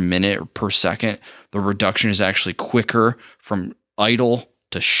degrees per minute or per second. The reduction is actually quicker from idle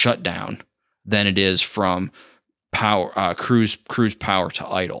to shutdown than it is from power cruise power to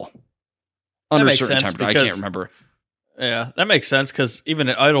idle. Under a certain temperature, I can't remember. Yeah, that makes sense, because even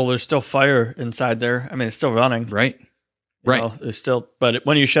at idle, there's still fire inside there. I mean, it's still running. Right. There's still, but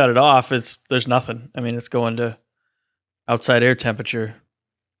when you shut it off, there's nothing. I mean, it's going to outside air temperature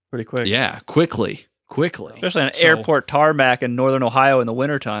pretty quick. Yeah, quickly. Especially on airport tarmac in northern Ohio in the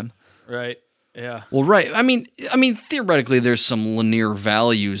wintertime. Right. Yeah. Well, right. I mean, theoretically, there's some linear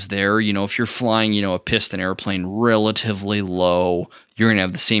values there. If you're flying, a piston airplane relatively low, you're going to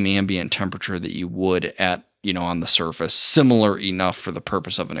have the same ambient temperature that you would at, on the surface, similar enough for the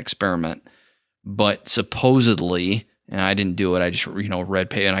purpose of an experiment. But supposedly, and I didn't do it, I just, read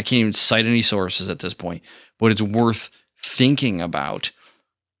paper, and I can't even cite any sources at this point, but it's worth thinking about.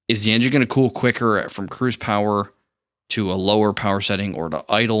 Is the engine going to cool quicker from cruise power to a lower power setting, or to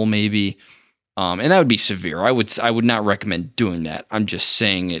idle maybe? And that would be severe. I would not recommend doing that. I'm just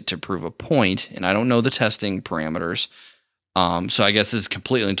saying it to prove a point, and I don't know the testing parameters. So I guess this is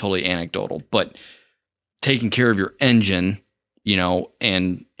completely and totally anecdotal. But taking care of your engine, and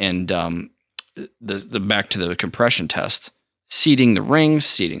the back to the compression test, seating the rings,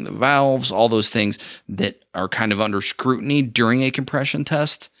 seating the valves, all those things that are kind of under scrutiny during a compression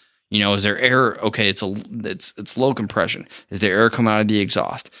test. Is there air? Okay, it's low compression. Is there air coming out of the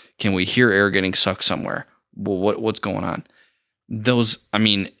exhaust? Can we hear air getting sucked somewhere? Well, what's going on?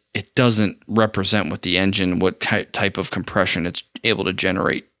 It doesn't represent what the engine, what type of compression it's able to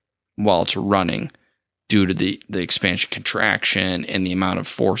generate while it's running, due to the expansion contraction and the amount of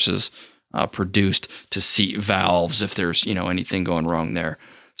forces produced to seat valves if there's anything going wrong there.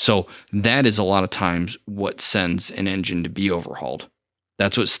 So that is a lot of times what sends an engine to be overhauled.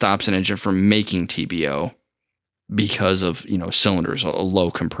 That's what stops an engine from making TBO, because of cylinders, a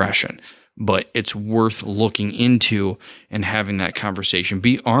low compression. But it's worth looking into and having that conversation.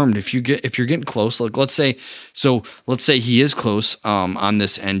 Be armed if you're getting close. Like let's say he is close on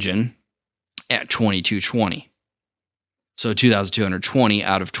this engine at 2220. So 2,220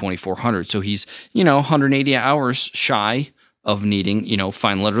 out of 2,400. So he's 180 hours shy of needing,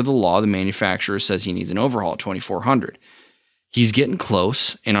 fine letter of the law. The manufacturer says he needs an overhaul at 2,400. he's getting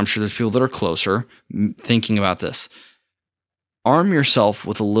close, and I'm sure there's people that are closer thinking about this. Arm yourself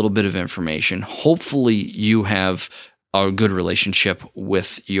with a little bit of information. Hopefully you have a good relationship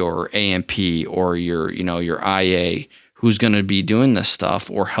with your A&P or your IA who's going to be doing this stuff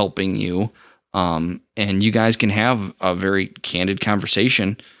or helping you. And you guys can have a very candid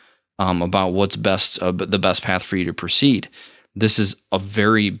conversation about what's best, the best path for you to proceed. This is a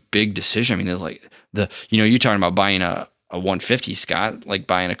very big decision. I mean, there's like you're talking about buying a 150, Scott, like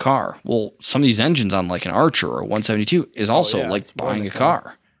buying a car. Well, some of these engines on like an Archer or a 172 is also like buying a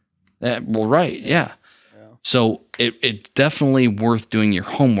car. Right. Yeah. So it's definitely worth doing your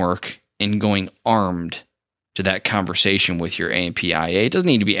homework and going armed to that conversation with your A&P IA. It doesn't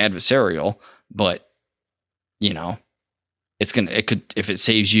need to be adversarial, but if it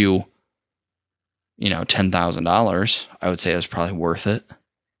saves you, $10,000, I would say that's probably worth it.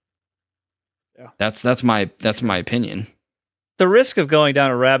 Yeah. That's my opinion. The risk of going down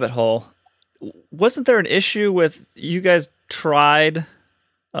a rabbit hole, wasn't there an issue with you guys tried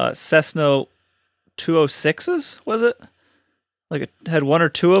Cessna 206s, was it? Like it had one or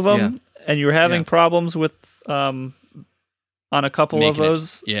two of them, and you were having problems with on a couple of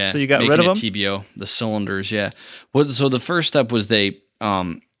those, so you got rid of them? TBO, the cylinders, So the first step was they,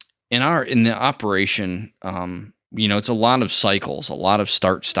 in the operation, it's a lot of cycles, a lot of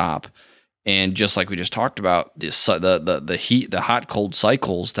start-stop. And just like we just talked about, the heat, the hot-cold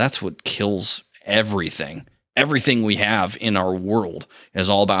cycles, that's what kills everything. Everything we have in our world is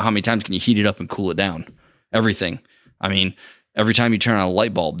all about how many times can you heat it up and cool it down. Everything. I mean, every time you turn on a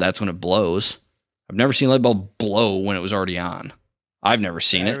light bulb, that's when it blows. I've never seen a light bulb blow when it was already on. I've never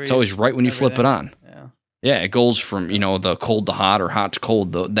seen it. It's always right when you flip it on. Yeah, it goes from, the cold to hot or hot to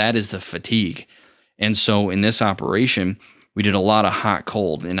cold. That is the fatigue. And so in this operation, we did a lot of hot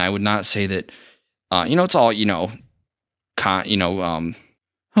cold, and I would not say that, it's all,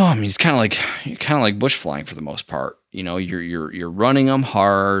 it's kind of like bush flying for the most part. You're running them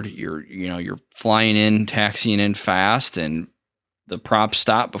hard. You're flying in, taxiing in fast, and the prop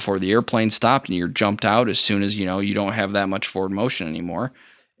stopped before the airplane stopped, and you're jumped out as soon as, you don't have that much forward motion anymore,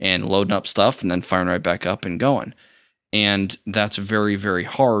 and loading up stuff and then firing right back up and going. And that's very, very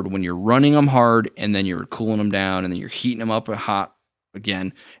hard when you're running them hard and then you're cooling them down and then you're heating them up hot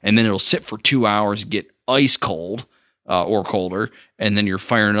again. And then it'll sit for 2 hours, get ice cold or colder. And then you're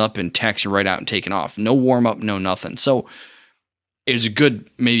firing it up and taxiing right out and taking off. No warm up, no nothing. So it's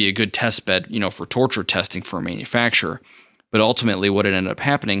maybe a good test bed, for torture testing for a manufacturer. But ultimately what it ended up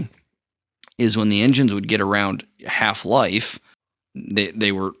happening is when the engines would get around half-life,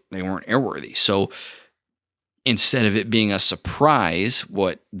 they weren't airworthy. So instead of it being a surprise,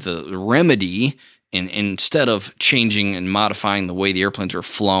 what the remedy, and instead of changing and modifying the way the airplanes are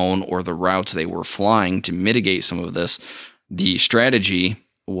flown or the routes they were flying to mitigate some of this, the strategy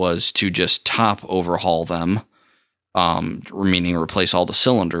was to just top overhaul them, meaning replace all the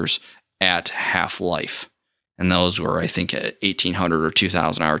cylinders at half-life. And those were, I think, 1,800 or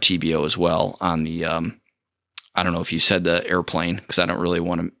 2,000 hour TBO as well on the, I don't know if you said the airplane, because I don't really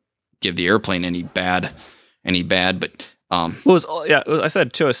want to give the airplane any bad, but I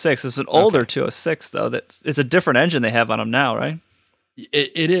said 206. It's an older 206 though. It's a different engine they have on them now, right?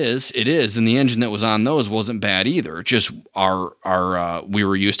 It is, and the engine that was on those wasn't bad either. Just our we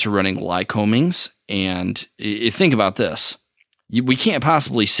were used to running Lycomings, and think about this: we can't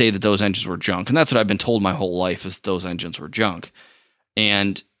possibly say that those engines were junk, and that's what I've been told my whole life is those engines were junk,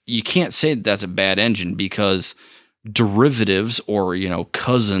 and you can't say that that's a bad engine because derivatives or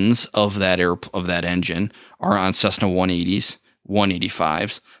cousins of that engine are on Cessna 180s,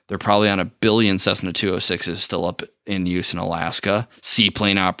 185s. They're probably on a billion Cessna 206s still up in use in Alaska.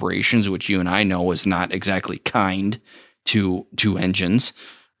 Seaplane operations, which you and I know is not exactly kind to engines.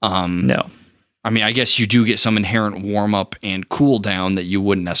 No. I mean, I guess you do get some inherent warm up and cool down that you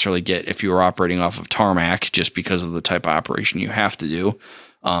wouldn't necessarily get if you were operating off of tarmac, just because of the type of operation you have to do.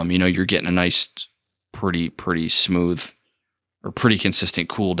 You're getting a nice, pretty smooth or pretty consistent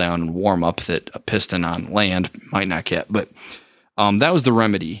cool down and warm up that a piston on land might not get. But that was the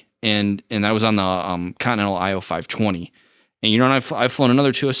remedy, and that was on the Continental IO520. And I've flown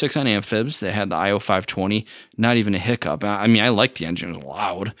another 206 on amphibs that had the IO520, not even a hiccup. I mean, I liked the engine; it was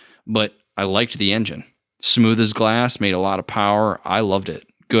loud, but I liked the engine. Smooth as glass, made a lot of power. I loved it.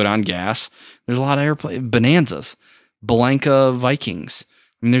 Good on gas. There's a lot of airplane Bonanzas, Blanca Vikings.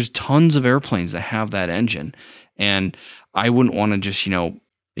 I mean, there's tons of airplanes that have that engine, and I wouldn't want to just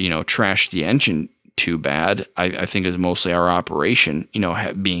trash the engine too bad. I think it's mostly our operation,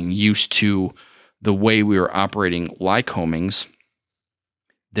 being used to the way we were operating Lycomings,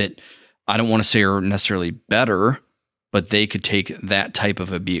 that I don't want to say are necessarily better but they could take that type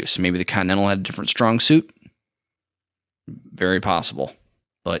of abuse. Maybe the Continental had a different strong suit. Very possible.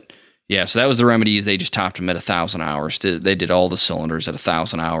 But yeah, so that was the remedies. They just topped them at 1,000 hours. They did all the cylinders at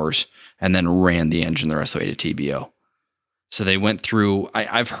 1,000 hours and then ran the engine the rest of the way to TBO. So they went through,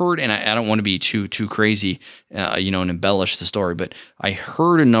 I've heard, and I don't want to be too crazy, and embellish the story, but I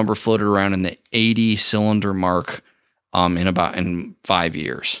heard a number floated around in the 80 cylinder mark in 5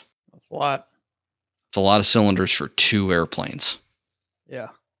 years. That's a lot. It's a lot of cylinders for 2 airplanes. Yeah.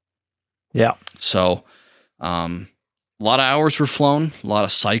 Yeah. So, a lot of hours were flown, a lot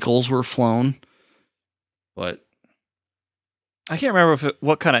of cycles were flown, but I can't remember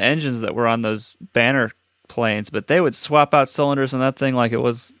what kind of engines that were on those Banner planes, but they would swap out cylinders on that thing like it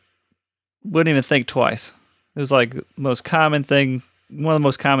was, wouldn't even think twice. It was like most common thing, one of the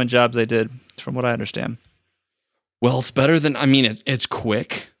most common jobs they did, from what I understand. Well, it's better than, it's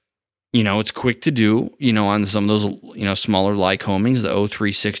quick. It's quick to do, on some of those, smaller Lycomings, the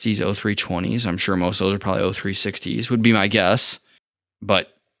 0360s, 0320s. I'm sure most of those are probably 0360s, would be my guess.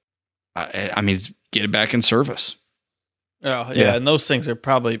 But, get it back in service. Oh, yeah. And those things are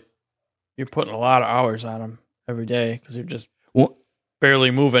probably, you're putting a lot of hours on them every day because you're just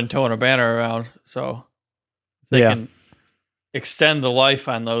barely moving, towing a banner around. So if they can extend the life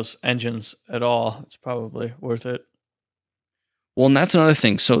on those engines at all, it's probably worth it. Well, and that's another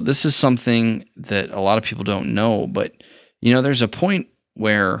thing. So this is something that a lot of people don't know, but, there's a point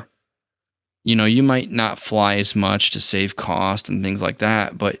where, you might not fly as much to save cost and things like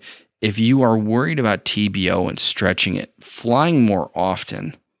that. But if you are worried about TBO and stretching it, flying more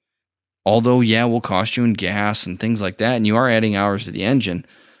often, although, will cost you in gas and things like that, and you are adding hours to the engine,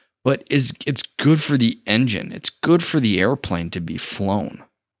 but it's good for the engine. It's good for the airplane to be flown.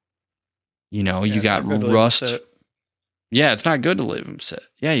 You got rust. Yeah, it's not good to leave them sit.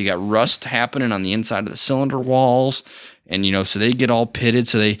 Yeah, you got rust happening on the inside of the cylinder walls, and so they get all pitted.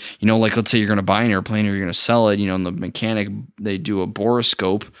 So they, like let's say you're going to buy an airplane or you're going to sell it. And the mechanic, they do a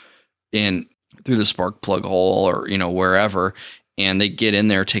borescope in through the spark plug hole or wherever, and they get in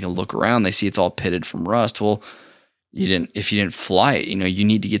there, take a look around. They see it's all pitted from rust. Well, if you didn't fly it, you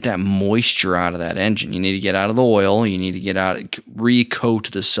need to get that moisture out of that engine. You need to get out of the oil. You need to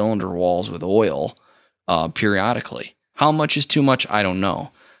recoat the cylinder walls with oil periodically. How much is too much? I don't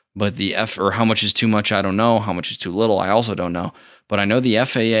know. But how much is too much? I don't know. How much is too little? I also don't know. But I know the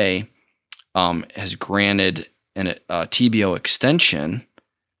FAA has granted a TBO extension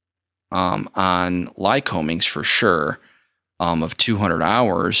on Lycomings for sure of 200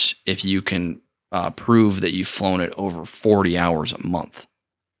 hours if you can prove that you've flown it over 40 hours a month.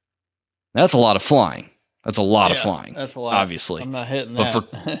 That's a lot of flying. That's a lot of flying. That's a lot. Obviously. I'm not hitting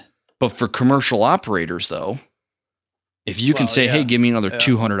that. But for commercial operators, though, if you can say, hey, give me another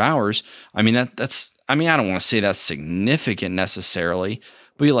 200 hours, that's I don't want to say that's significant necessarily,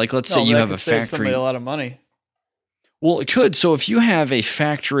 but let's say you have a factory. Save somebody a lot of money. Well, it could. So if you have a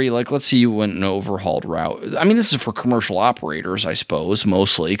factory, let's say you went an overhauled route. This is for commercial operators, I suppose,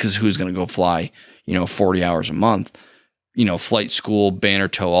 mostly, because who's going to go fly, 40 hours a month, flight school, banner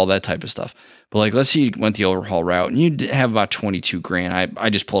tow, all that type of stuff. But let's say you went the overhaul route and you have about 22 grand. I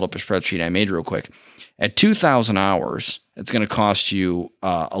just pulled up a spreadsheet I made real quick. At 2,000 hours, it's going to cost you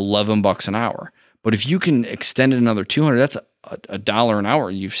 $11 an hour. But if you can extend it another 200, that's a $1 an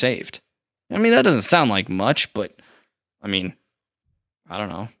hour you've saved. That doesn't sound like much, but I don't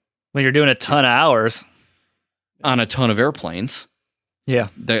know. When you're doing a ton of hours on a ton of airplanes. Yeah.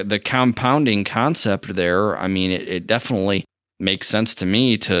 The compounding concept there, it definitely makes sense to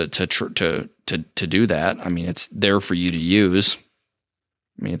me to do that. It's there for you to use.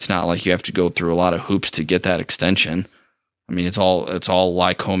 It's not like you have to go through a lot of hoops to get that extension. It's all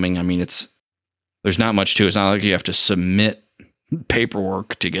Lycoming. There's not much to it. It's not like you have to submit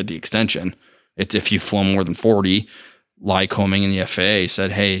paperwork to get the extension. It's if you flow more than 40, Lycoming and the FAA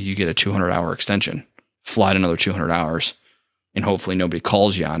said, hey, you get a 200-hour extension. Fly another 200 hours, and hopefully nobody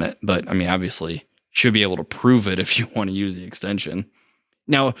calls you on it. But obviously, you should be able to prove it if you want to use the extension.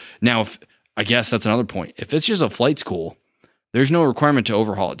 Now, if, I guess that's another point. If it's just a flight school, there's no requirement to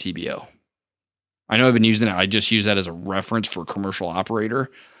overhaul at TBO. I know I've been using it. I just use that as a reference for a commercial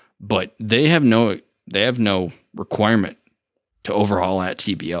operator, but they have no requirement to overhaul at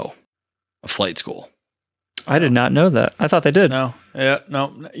TBO, a flight school. I did not know that. I thought they did. No. Yeah,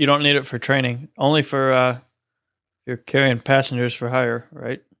 no. You don't need it for training. Only for you're carrying passengers for hire,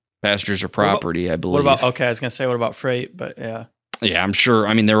 right? Passengers or property, I believe. What about? Okay, I was gonna say what about freight, but yeah. Yeah, I'm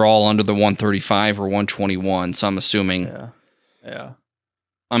sure. They're all under the 135 or 121, so I'm assuming. Yeah.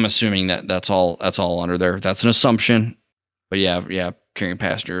 I'm assuming that's all under there. That's an assumption, but yeah, carrying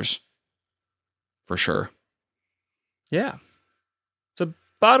passengers for sure. Yeah. So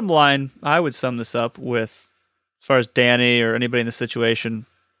bottom line, I would sum this up with, as far as Danny or anybody in the situation,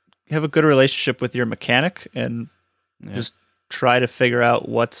 have a good relationship with your mechanic and just try to figure out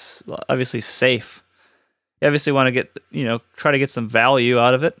what's obviously safe. You obviously want to get, try to get some value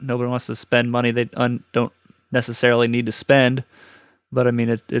out of it. Nobody wants to spend money they don't necessarily need to spend. But I mean,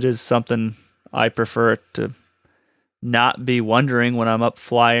 it is something I prefer to not be wondering when I'm up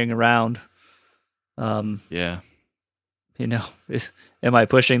flying around. Yeah. Am I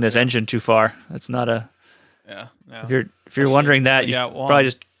pushing this engine too far? That's not a. Yeah. If you're wondering that, you should probably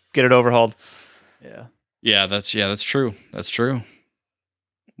just get it overhauled. Yeah. Yeah, that's true. That's true.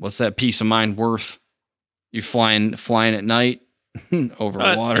 What's that peace of mind worth? You flying at night over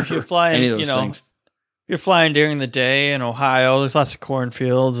water? If you're flying, any of those things. If you're flying during the day in Ohio, there's lots of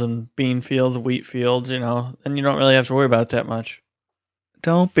cornfields and bean fields and wheat fields, and you don't really have to worry about it that much.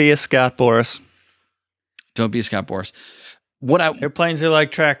 Don't be a Scott Boris. Don't be a Scott Boris. Airplanes are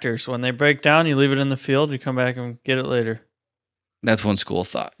like tractors. When they break down, you leave it in the field, you come back and get it later. That's one school of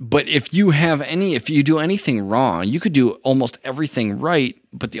thought. But if you do anything wrong, you could do almost everything right,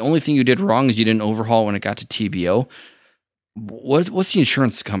 but the only thing you did wrong is you didn't overhaul when it got to TBO. What's the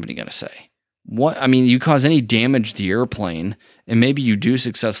insurance company going to say? You cause any damage to the airplane, and maybe you do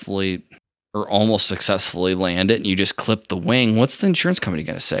successfully or almost successfully land it, and you just clip the wing. What's the insurance company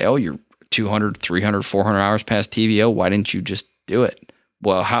going to say? Oh, you're 200, 300, 400 hours past TBO. Why didn't you just do it?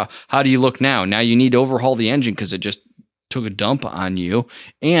 Well, how do you look now? Now you need to overhaul the engine because it just took a dump on you,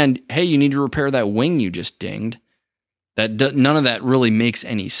 and hey, you need to repair that wing you just dinged. None of that really makes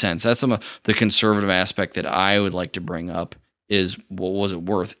any sense. That's some of the conservative aspect that I would like to bring up is what was it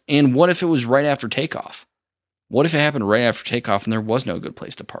worth? And what if it was right after takeoff? What if it happened right after takeoff and there was no good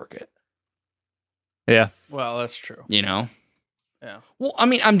place to park it? Yeah. Well, that's true. Yeah. Well,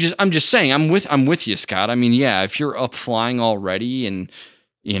 I'm just saying, I'm with you, Scott. Yeah, if you're up flying already and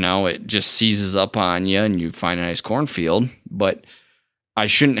it just seizes up on you and you find a nice cornfield, but I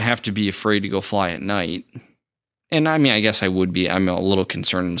shouldn't have to be afraid to go fly at night. And I guess I would be. I'm a little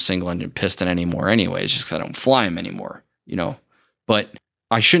concerned in a single engine piston anymore anyways, just because I don't fly them anymore, But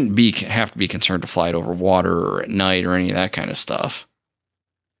I shouldn't have to be concerned to fly it over water or at night or any of that kind of stuff.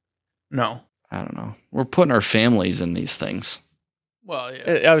 No. I don't know. We're putting our families in these things. Well,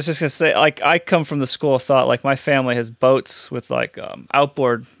 yeah. I was just going to say, I come from the school of thought, my family has boats with,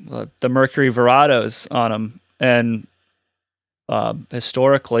 outboard, the Mercury Verados on them. And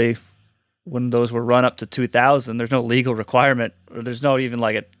historically, when those were run up to 2,000, there's no legal requirement, or there's no even,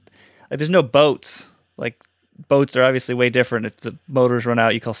 there's no boats. Boats are obviously way different. If the motors run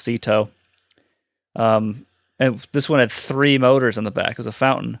out, you call sea tow. And this one had 3 motors on the back. It was a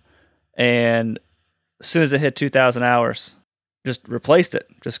fountain. And as soon as it hit 2,000 hours, just replaced it,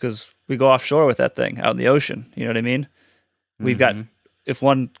 just because we go offshore with that thing out in the ocean. You know what I mean? We've got, if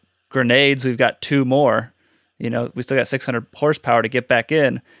one grenades, we've got 2 more. We still got 600 horsepower to get back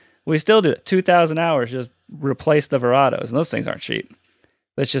in. We still do it. 2,000 hours, just replace the Verados. And those things aren't cheap.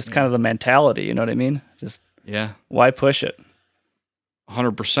 But it's just kind of the mentality, you know what I mean? Just why push it?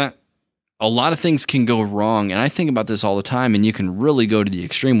 100%. A lot of things can go wrong, and I think about this all the time, and you can really go to the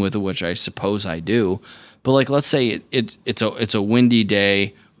extreme with it, which I suppose I do. But let's say it's a windy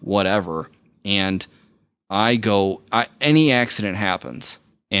day, whatever, and any accident happens,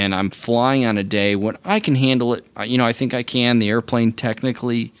 and I'm flying on a day when I can handle it. I think I can. The airplane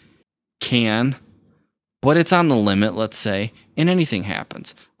technically can, but it's on the limit, let's say, and anything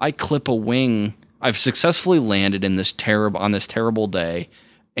happens. I clip a wing. I've successfully landed on this terrible day,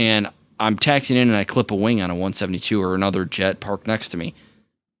 and I'm taxiing in and I clip a wing on a 172 or another jet parked next to me.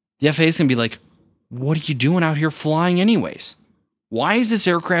 The FAA is going to be like, what are you doing out here flying anyways? Why is this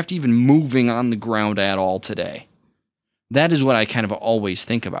aircraft even moving on the ground at all today? That is what I kind of always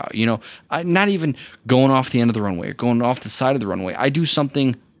think about. Not even going off the end of the runway or going off the side of the runway. I do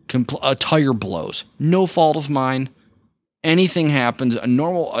something, a tire blows. No fault of mine. Anything happens. A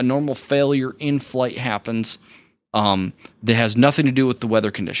normal failure in flight happens that has nothing to do with the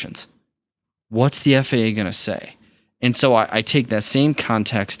weather conditions. What's the FAA going to say? And so I take that same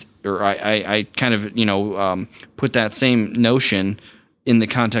context, or I kind of, put that same notion in the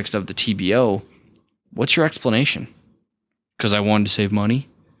context of the TBO. What's your explanation? Because I wanted to save money?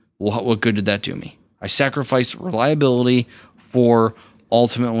 Well, what good did that do me? I sacrificed reliability for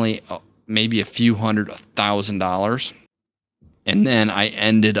ultimately maybe a few $100,000. And then I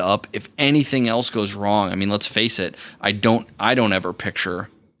ended up, if anything else goes wrong, let's face it, I don't ever picture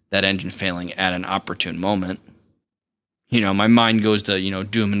that engine failing at an opportune moment. My mind goes to,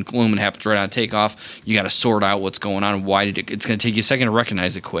 doom and gloom, and happens right on takeoff. You got to sort out what's going on. Why did it's going to take you a second to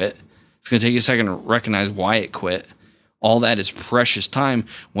recognize it quit. It's going to take you a second to recognize why it quit. All that is precious time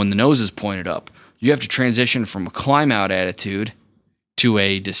when the nose is pointed up. You have to transition from a climb out attitude to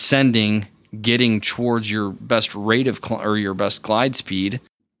a descending, getting towards your best rate of or your best glide speed,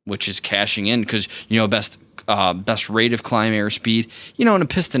 which is cashing in because, best rate of climb airspeed, and a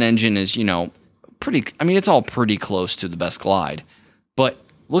piston engine is, it's all pretty close to the best glide. But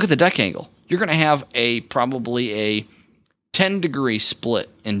look at the deck angle. You're going to have probably a 10-degree split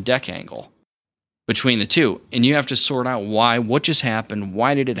in deck angle between the two. And you have to sort out what just happened?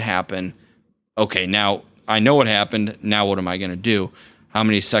 Why did it happen? Okay, now I know what happened. Now what am I going to do? How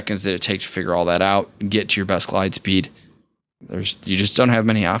many seconds did it take to figure all that out? Get to your best glide speed? You just don't have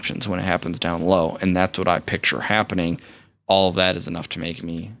many options when it happens down low. And that's what I picture happening. All of that is enough to make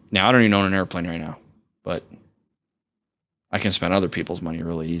me... Now, I don't even own an airplane right now, but I can spend other people's money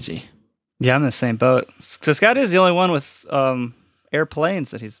really easy. Yeah, I'm in the same boat. So Scott is the only one with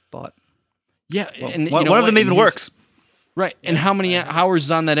airplanes that he's bought. Yeah, well, and one of them even works. Right, and how many hours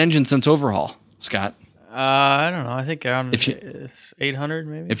is on that engine since overhaul, Scott? I don't know. I think it's 800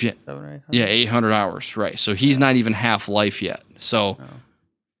 maybe. 700 or 800. Yeah, 800 hours. Right. So he's not even half life yet. So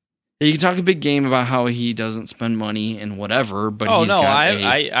you can talk a big game about how he doesn't spend money and whatever, but I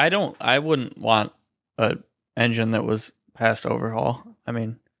wouldn't want an engine that was past overhaul. I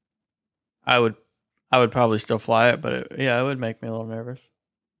mean, I would probably still fly it, but it would make me a little nervous.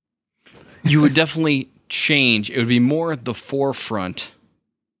 You would definitely change. It would be more at the forefront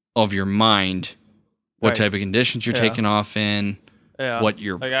of your mind. What type of conditions you're taking off in, what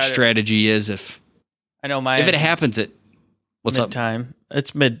your strategy is. If it happens at what's mid-time,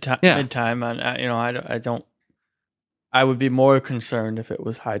 it's mid-time. Mid-time. I would be more concerned if it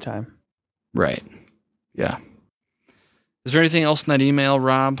was high time. Right. Yeah. Is there anything else in that email,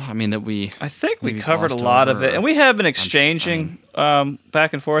 Rob? I think we covered a lot of it, and we have been exchanging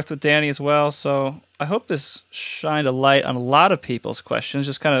back and forth with Danny as well. So I hope this shined a light on a lot of people's questions.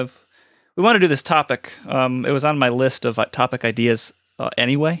 Just kind of. We want to do this topic. It was on my list of topic ideas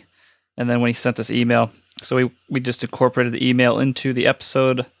anyway. And then when he sent this email, so we just incorporated the email into the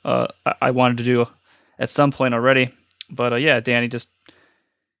episode I wanted to do at some point already. But Danny, just,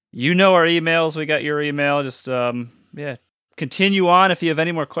 our emails. We got your email. Just, continue on if you have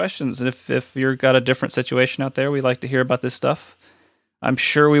any more questions. And if you've got a different situation out there, we'd like to hear about this stuff. I'm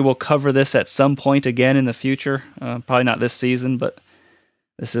sure we will cover this at some point again in the future. Probably not this season, but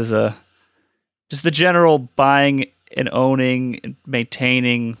this is just the general buying and owning and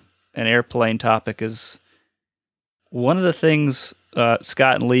maintaining an airplane topic is one of the things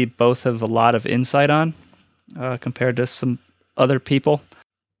Scott and Lee both have a lot of insight on compared to some other people.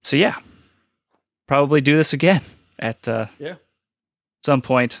 So probably do this again at some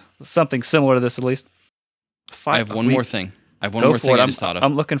point. Something similar to this at least. I have one more thing. I just thought of.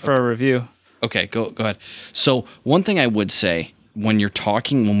 I'm looking for a review. Okay, go ahead. So one thing I would say, when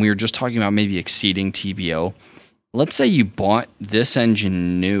we were just talking about maybe exceeding TBO, let's say you bought this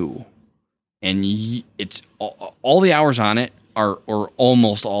engine new and it's all the hours on it or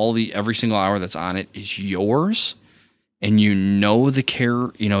almost every single hour that's on it is yours, and the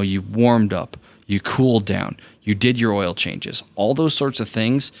care, you warmed up, you cooled down, you did your oil changes, all those sorts of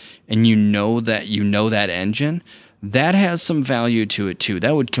things, and that engine, that has some value to it too.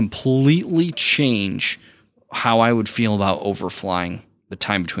 That would completely change how I would feel about overflying the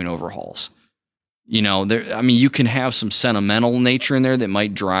time between overhauls. You can have some sentimental nature in there that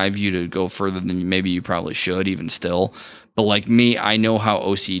might drive you to go further than maybe you probably should even still. But like me, I know how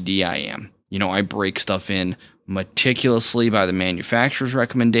OCD I am. I break stuff in meticulously by the manufacturer's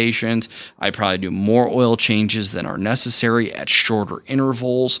recommendations. I probably do more oil changes than are necessary at shorter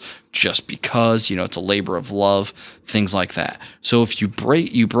intervals just because, it's a labor of love, things like that. So if you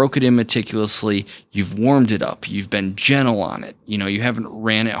broke it in meticulously, you've warmed it up, you've been gentle on it, you haven't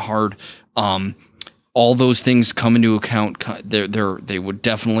ran it hard. All those things come into account. They would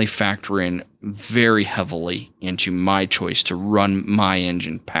definitely factor in very heavily into my choice to run my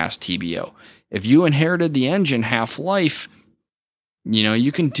engine past TBO. If you inherited the engine half-life,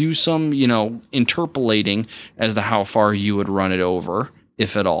 you can do some, interpolating as to how far you would run it over,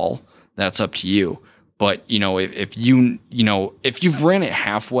 if at all. That's up to you. But, if you've ran it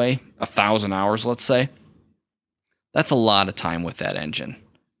halfway, 1,000 hours, let's say, that's a lot of time with that engine.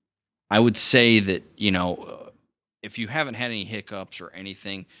 I would say that, if you haven't had any hiccups or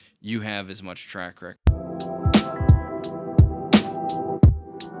anything, you have as much track record.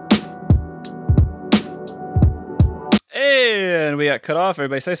 And we got cut off.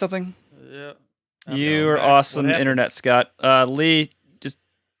 Everybody say something? Yeah. You are awesome, internet, Scott. Lee, just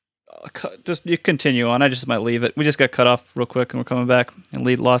you continue on. I just might leave it. We just got cut off real quick, and we're coming back. And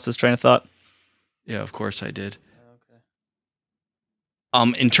Lee lost his train of thought. Yeah, of course I did.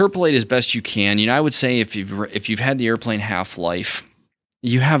 Interpolate as best you can. You know, I would say if you've had the airplane half-life,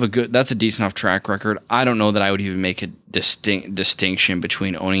 that's a decent enough track record. I don't know that I would even make a distinction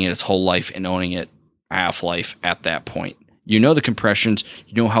between owning it its whole life and owning it half-life at that point. You know the compressions,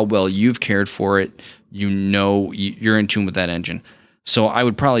 you know how well you've cared for it, you know you're in tune with that engine. So I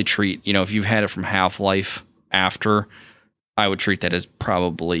would probably treat, if you've had it from half-life after, I would treat that as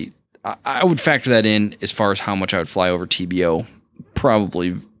probably, I would factor that in as far as how much I would fly over TBO,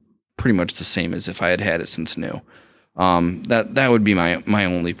 probably pretty much the same as if I had it since new. That would be my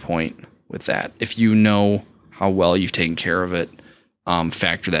only point with that. If you know how well you've taken care of it,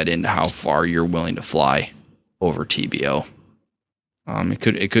 factor that into how far you're willing to fly over TBO.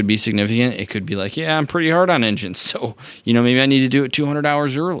 It could be significant. It could be like, yeah, I'm pretty hard on engines, so maybe I need to do it 200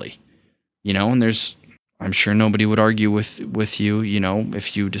 hours early. And I'm sure nobody would argue with you.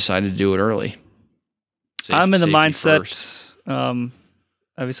 If you decided to do it early. I'm in the mindset.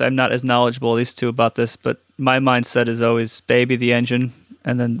 Obviously, I'm not as knowledgeable, these two, about this, but my mindset is always baby the engine,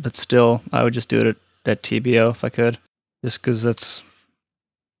 but still, I would just do it at TBO if I could, just because that's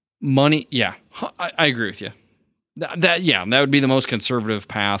money. Yeah, I agree with you. That would be the most conservative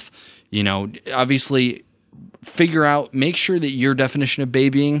path. Obviously, make sure that your definition of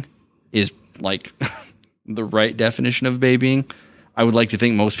babying is like the right definition of babying. I would like to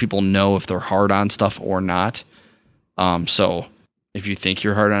think most people know if they're hard on stuff or not. So if you think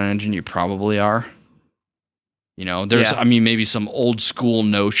you're hard on an engine, you probably are. There's, maybe some old school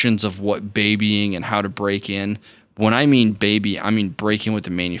notions of what babying and how to break in. When I mean baby, I mean break in what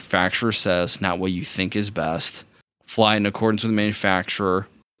the manufacturer says, not what you think is best. Fly in accordance with the manufacturer,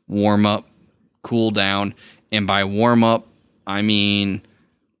 warm up, cool down. And by warm up, I mean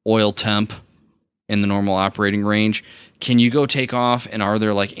oil temp in the normal operating range. Can you go take off? And are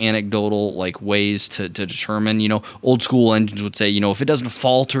there anecdotal ways to determine, old school engines would say, if it doesn't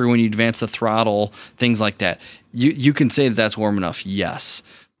falter when you advance the throttle, things like that. You can say that that's warm enough. Yes.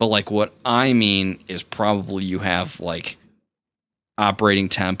 But what I mean is probably you have operating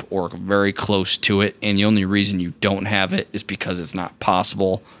temp or very close to it. And the only reason you don't have it is because it's not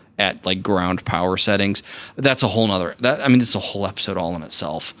possible at ground power settings. That's a whole nother, this is a whole episode all in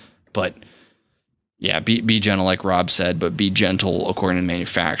itself, but yeah, be gentle like Rob said, but be gentle according to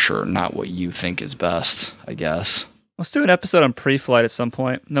manufacturer, not what you think is best, I guess. Let's do an episode on pre-flight at some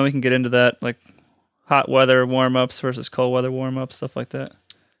point. Then we can get into that, hot weather warm-ups versus cold weather warm-ups, stuff like that.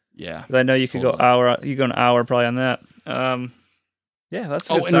 Yeah. I know you could go an hour probably on that. Yeah, that's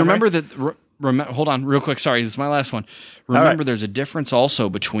a good summary. Remember that, hold on real quick. Sorry, this is my last one. Remember, There's a difference also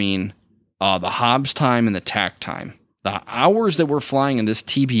between the Hobbs time and the TAC time. The hours that we're flying in this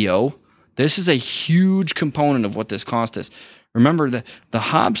TBO, this is a huge component of what this cost is. Remember that the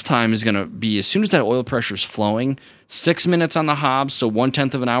Hobbs time is going to be, as soon as that oil pressure is flowing, 6 minutes on the Hobbs, so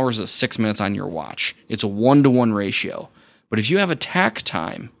 1/10 of an hour is 6 minutes on your watch. It's a 1-to-1 ratio. But if you have a TAC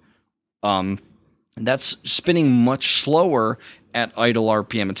time, that's spinning much slower at idle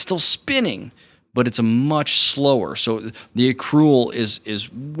RPM. It's still spinning, but it's a much slower. So the accrual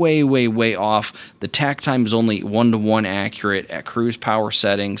is way, way, way off. The TAC time is only 1-to-1 accurate at cruise power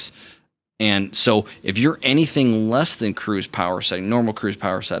settings. And so if you're anything less than cruise power setting, normal cruise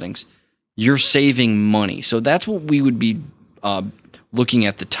power settings, you're saving money. So that's what we would be looking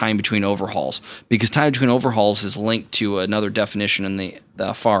at, the time between overhauls, because time between overhauls is linked to another definition in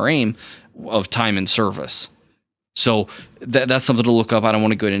the FAR AIM of time in service. So that's something to look up. I don't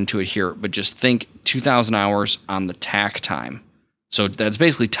want to go into it here, but just think 2,000 hours on the TAC time. So that's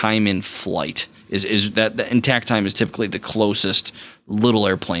basically time in flight. And TAC time is typically the closest little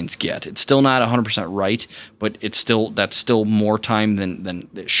airplanes get. It's still not 100% right, but that's still more time than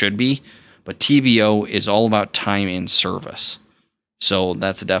it should be. But TBO is all about time in service. So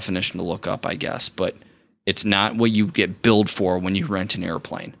that's a definition to look up, I guess. But it's not what you get billed for when you rent an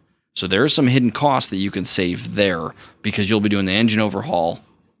airplane. So there is some hidden cost that you can save there, because you'll be doing the engine overhaul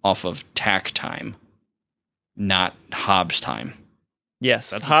off of TAC time, not Hobbs time.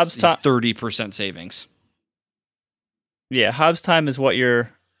 Yes, that's Hobbs time, 30% savings. Yeah, Hobbs time is what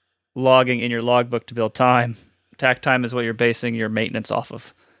you're logging in your logbook to build time. TAC time is what you're basing your maintenance off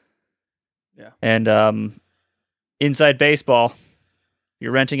of. Yeah. And inside baseball,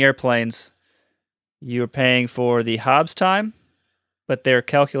 you're renting airplanes, you're paying for the Hobbs time, but they're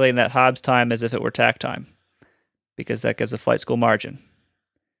calculating that Hobbs time as if it were TAC time, because that gives a flight school margin.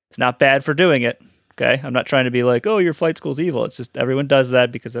 It's not bad for doing it. Okay, I'm not trying to be like, oh, your flight school's evil. It's just everyone does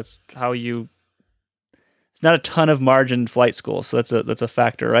that because that's how you. It's not a ton of margin flight schools, so that's a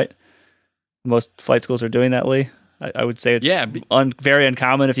factor, right? Most flight schools are doing that, Lee. I would say it's Yeah. very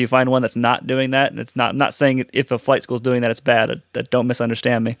uncommon if you find one that's not doing that. And it's not, I'm not saying if a flight school's doing that, it's bad. Don't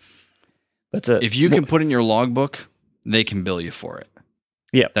misunderstand me. But if you can put in your logbook, they can bill you for it.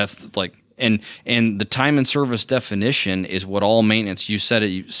 Yeah. That's like, and the time and service definition is what all maintenance, you said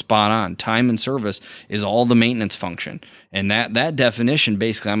it spot on. Time and service is all the maintenance function. And that definition,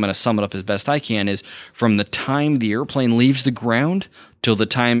 basically, I'm going to sum it up as best I can, is from the time the airplane leaves the ground till the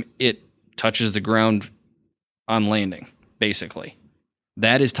time it touches the ground on landing, basically.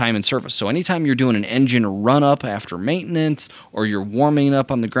 That is time and service. So anytime you're doing an engine run up after maintenance, or you're warming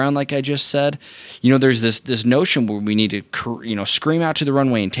up on the ground, like I just said, there's this notion where we need to, scream out to the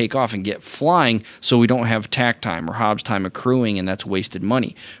runway and take off and get flying, so we don't have tack time or Hobbs time accruing, and that's wasted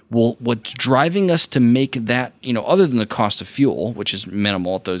money. Well, what's driving us to make that, other than the cost of fuel, which is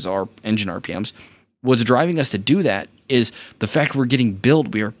minimal at those engine RPMs, what's driving us to do that is the fact we're getting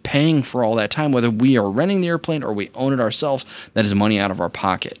billed. We are paying for all that time, whether we are renting the airplane or we own it ourselves. That is money out of our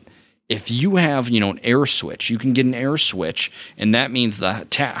pocket. If you have, an air switch, you can get an air switch, and that means the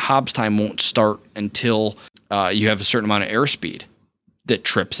Hobbs time won't start until you have a certain amount of airspeed that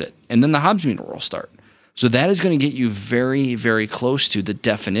trips it, and then the Hobbs meter will start. So that is going to get you very, very close to the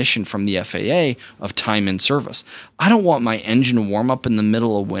definition from the FAA of time in service. I don't want my engine warm up in the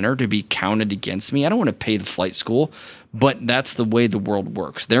middle of winter to be counted against me. I don't want to pay the flight school, but that's the way the world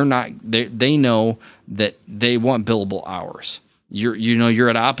works. They know that they want billable hours. You're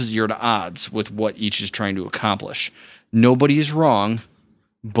at odds with what each is trying to accomplish. Nobody is wrong,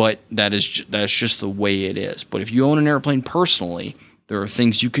 but that's just the way it is. But if you own an airplane personally, there are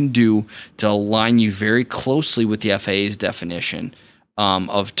things you can do to align you very closely with the FAA's definition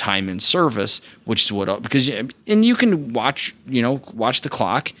of time in service, which is and you can watch the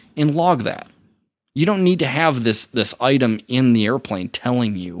clock and log that. You don't need to have this item in the airplane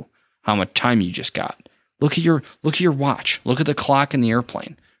telling you how much time you just got. Look at your watch. Look at the clock in the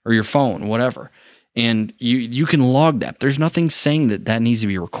airplane or your phone, whatever, and you can log that. There's nothing saying that needs to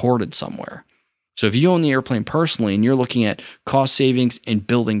be recorded somewhere. So if you own the airplane personally and you're looking at cost savings and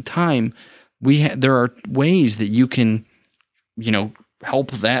building time, there are ways that you can,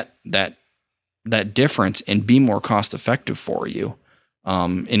 help that difference and be more cost effective for you.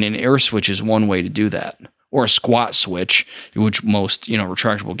 And an air switch is one way to do that, or a squat switch, which most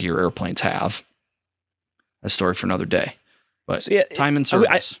retractable gear airplanes have. A story for another day. But so time and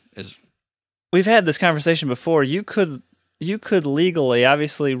service is. We've had this conversation before. You could legally,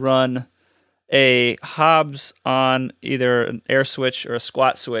 obviously, run a Hobbs on either an air switch or a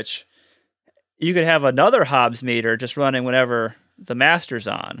squat switch. You could have another Hobbs meter just running whenever the master's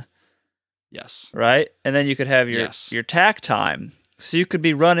on. Yes. Right? And then you could have your tack time. So you could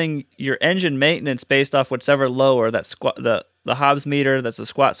be running your engine maintenance based off whatever lower, that the Hobbs meter, that's a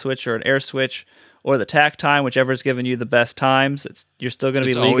squat switch or an air switch, or the tack time, whichever's giving you the best times. You're still going to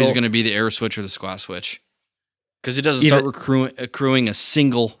be legal. It's always going to be the air switch or the squat switch. Because it doesn't start accruing a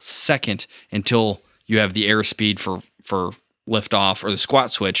single second until you have the airspeed for liftoff, or the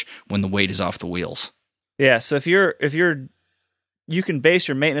squat switch when the weight is off the wheels. Yeah, so if you can base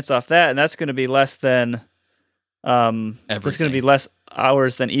your maintenance off that, and that's going to be less than it's going to be less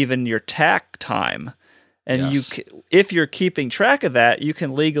hours than even your tack time. And if you're keeping track of that, you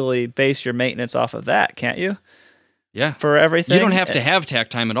can legally base your maintenance off of that, can't you? Yeah. For everything. You don't have to have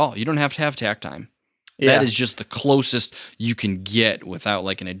tack time at all. You don't have to have tack time. That is just the closest you can get without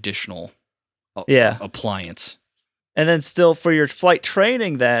like an additional appliance. And then still for your flight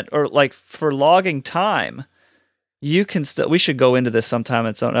training then, or like for logging time, you can still. We should go into this sometime in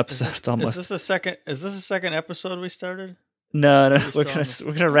its own episode. Is this a second episode we started? No. We're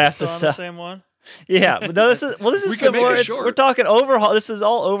gonna wrap this up. The same one. Yeah, but no. This is similar. We're talking overhaul. This is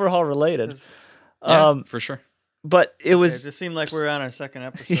all overhaul related. For sure. But it was. It just seemed like we were on our second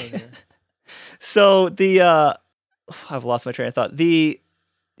episode here. So I've lost my train of thought.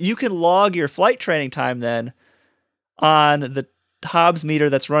 You can log your flight training time then on the Hobbs meter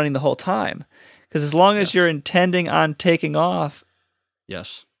that's running the whole time, because as long as you're intending on taking off,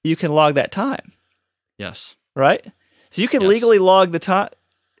 you can log that time. Yes. Right. So you can legally log the time.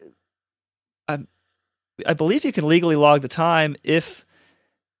 I believe you can legally log the time if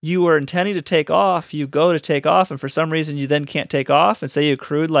you were intending to take off, you go to take off, and for some reason you then can't take off, and say you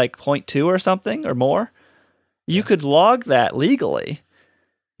accrued like 0.2 or something or more, you could log that legally.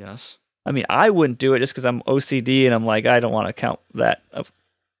 Yes. I mean, I wouldn't do it just because I'm OCD and I'm like, I don't want to count that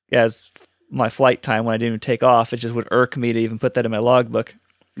as my flight time when I didn't even take off. It just would irk me to even put that in my logbook.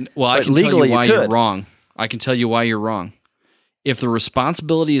 Well, I can tell you why you're wrong. I can tell you why you're wrong. If the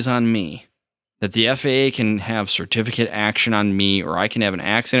responsibility is on me, that the FAA can have certificate action on me, or I can have an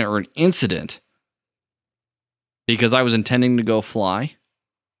accident or an incident because I was intending to go fly.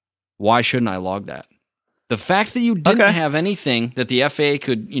 Why shouldn't I log that? The fact that you didn't have anything that the FAA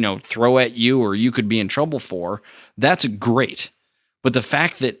could, throw at you or you could be in trouble for, that's great. But the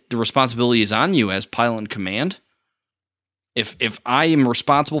fact that the responsibility is on you as pilot in command, if I am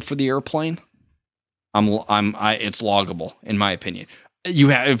responsible for the airplane, it's loggable in my opinion.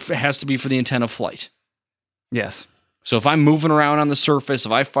 It has to be for the intent of flight. Yes. So if I'm moving around on the surface,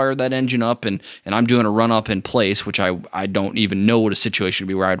 if I fire that engine up and I'm doing a run up in place, which I don't even know what a situation would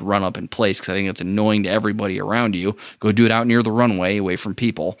be where I'd run up in place because I think it's annoying to everybody around you. Go do it out near the runway away from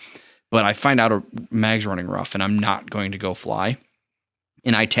people. But I find out a mag's running rough and I'm not going to go fly.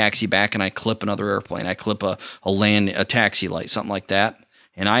 And I taxi back and I clip another airplane. I clip a taxi light, something like that.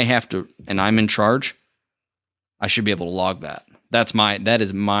 And I'm in charge. I should be able to log that. That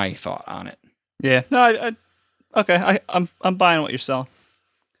is my thought on it. Yeah. No, okay, I'm buying what you're selling.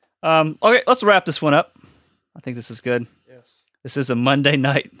 Okay, let's wrap this one up. I think this is good. Yes. This is a Monday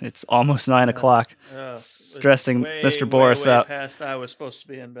night. It's almost 9 o'clock. Stressing Mr. Boris out. Past I was supposed to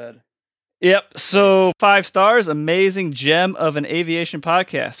be in bed. Yep. So 5 stars, amazing gem of an aviation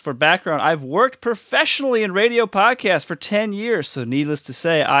podcast. For background, I've worked professionally in radio podcasts for 10 years. So needless to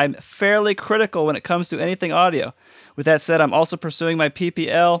say, I'm fairly critical when it comes to anything audio. With that said, I'm also pursuing my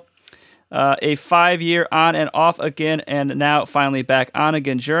PPL. A 5-year on and off again, and now finally back on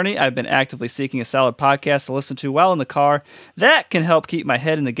again journey. I've been actively seeking a solid podcast to listen to while in the car that can help keep my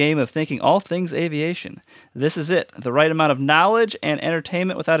head in the game of thinking all things aviation. This is it, the right amount of knowledge and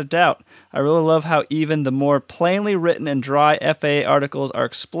entertainment without a doubt. I really love how even the more plainly written and dry FAA articles are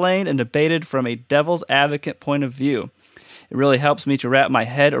explained and debated from a devil's advocate point of view. It really helps me to wrap my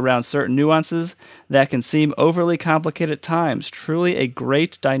head around certain nuances that can seem overly complicated at times. Truly a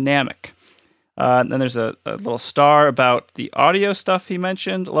great dynamic. And then there's a little star about the audio stuff he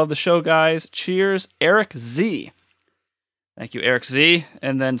mentioned. Love the show, guys. Cheers, Eric Z. Thank you, Eric Z.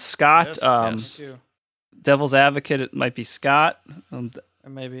 And then Scott, yes. Devil's Advocate, it might be Scott.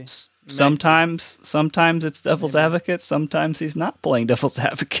 Maybe. Sometimes it's Devil's Advocate. Sometimes he's not playing Devil's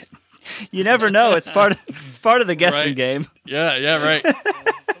Advocate. You never know. It's part of the guessing game. Yeah, right.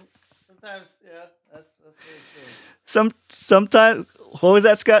 Sometimes, yeah, that's very true. Sometimes. What was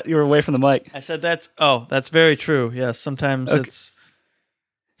that, Scott? You were away from the mic. I said that's very true. Yes, sometimes it's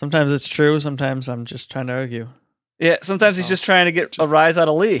true. Sometimes I'm just trying to argue. Yeah, sometimes he's just trying to get a rise out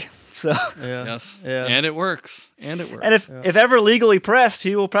of Lee. So yes, and it works. And if ever legally pressed,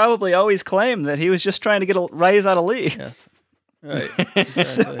 he will probably always claim that he was just trying to get a rise out of Lee. Yes, right.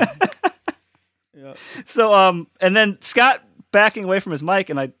 Exactly. Yeah. So and then Scott backing away from his mic,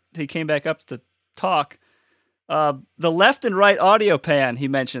 and he came back up to talk. The left and right audio pan, he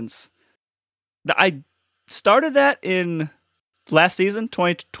mentions. I started that in last season,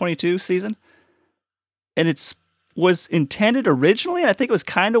 2022 season, and it was intended originally, and I think it was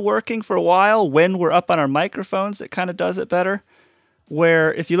kind of working for a while. When we're up on our microphones, it kind of does it better.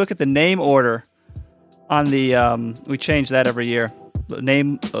 Where if you look at the name order on the, we change that every year, the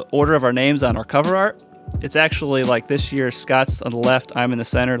name order of our names on our cover art. It's actually like this year, Scott's on the left, I'm in the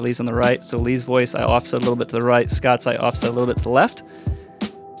center, Lee's on the right. So Lee's voice, I offset a little bit to the right. Scott's, I offset a little bit to the left.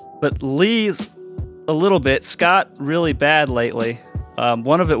 But Lee's a little bit. Scott, really bad lately.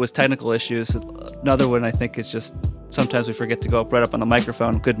 One of it was technical issues. Another one, I think, is just sometimes we forget to go right up on the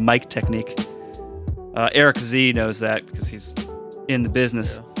microphone. Good mic technique. Eric Z knows that because he's in the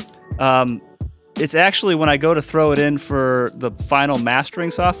business. Yeah. It's actually when I go to throw it in for the final mastering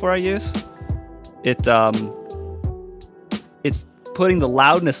software I use, it's putting the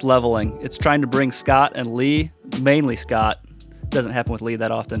loudness leveling. It's trying to bring Scott and Lee, mainly Scott. Doesn't happen with Lee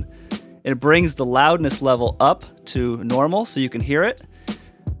that often. It brings the loudness level up to normal so you can hear it.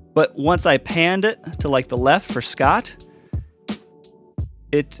 But once I panned it to like the left for Scott,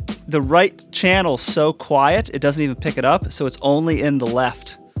 the right channel's so quiet it doesn't even pick it up, so it's only in the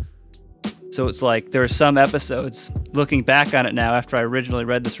left. So it's like there are some episodes, looking back on it now after I originally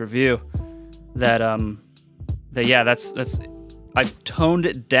read this review, that's I've toned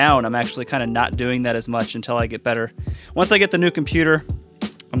it down. I'm actually kind of not doing that as much until I get better. Once I get the new computer,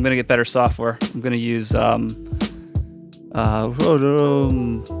 I'm going to get better software. I'm going to use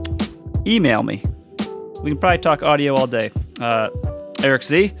email me. We can probably talk audio all day. Eric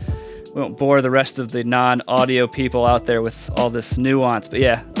Z. We won't bore the rest of the non-audio people out there with all this nuance, but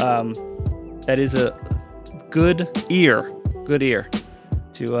yeah, that is a good ear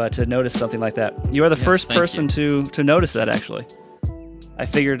to notice something like that. You are the first person to notice that, actually. I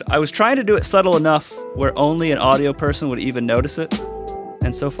figured I was trying to do it subtle enough where only an audio person would even notice it,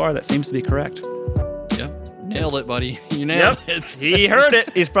 and so far that seems to be correct. Yeah, Nailed it, buddy. You nailed it. He heard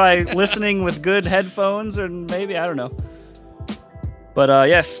it. He's probably listening with good headphones, or maybe, I don't know. But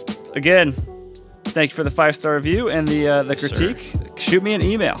yes, again, thank you for the 5-star review and the critique. Sir. Shoot me an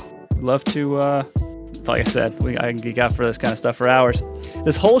email. Love to, like I said, I can geek out for this kind of stuff for hours.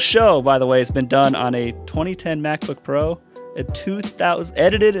 This whole show, by the way, has been done on a 2010 MacBook Pro,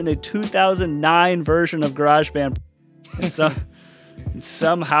 edited in a 2009 version of GarageBand. And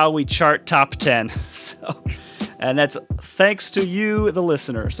somehow we chart top 10. So, and that's thanks to you, the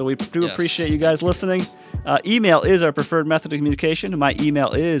listener. So we do appreciate you guys listening. Email is our preferred method of communication. My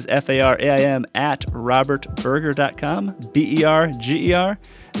email is faraim@robertberger.com. BERGER.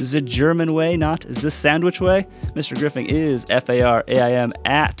 The German way, not the sandwich way. Mr. Griffing is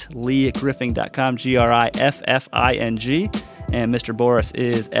faraim@leegriffing.com. GRIFFING. And Mr. Boris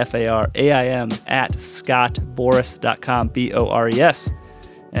is faraim@scottboris.com. BORES.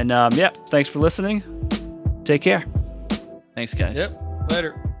 And thanks for listening. Take care. Thanks, guys. Yep.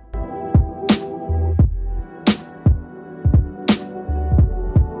 Later.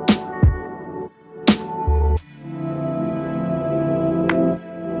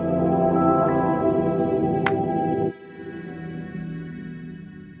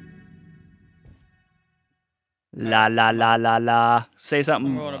 La la la la la. Say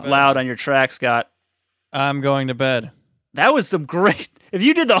something loud on your track, Scott. I'm going to bed. That was some great. If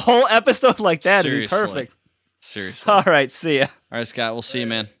you did the whole episode like that, it'd be perfect. Seriously. All right, see ya. All right, Scott, we'll see you,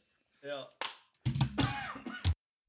 man. Yeah.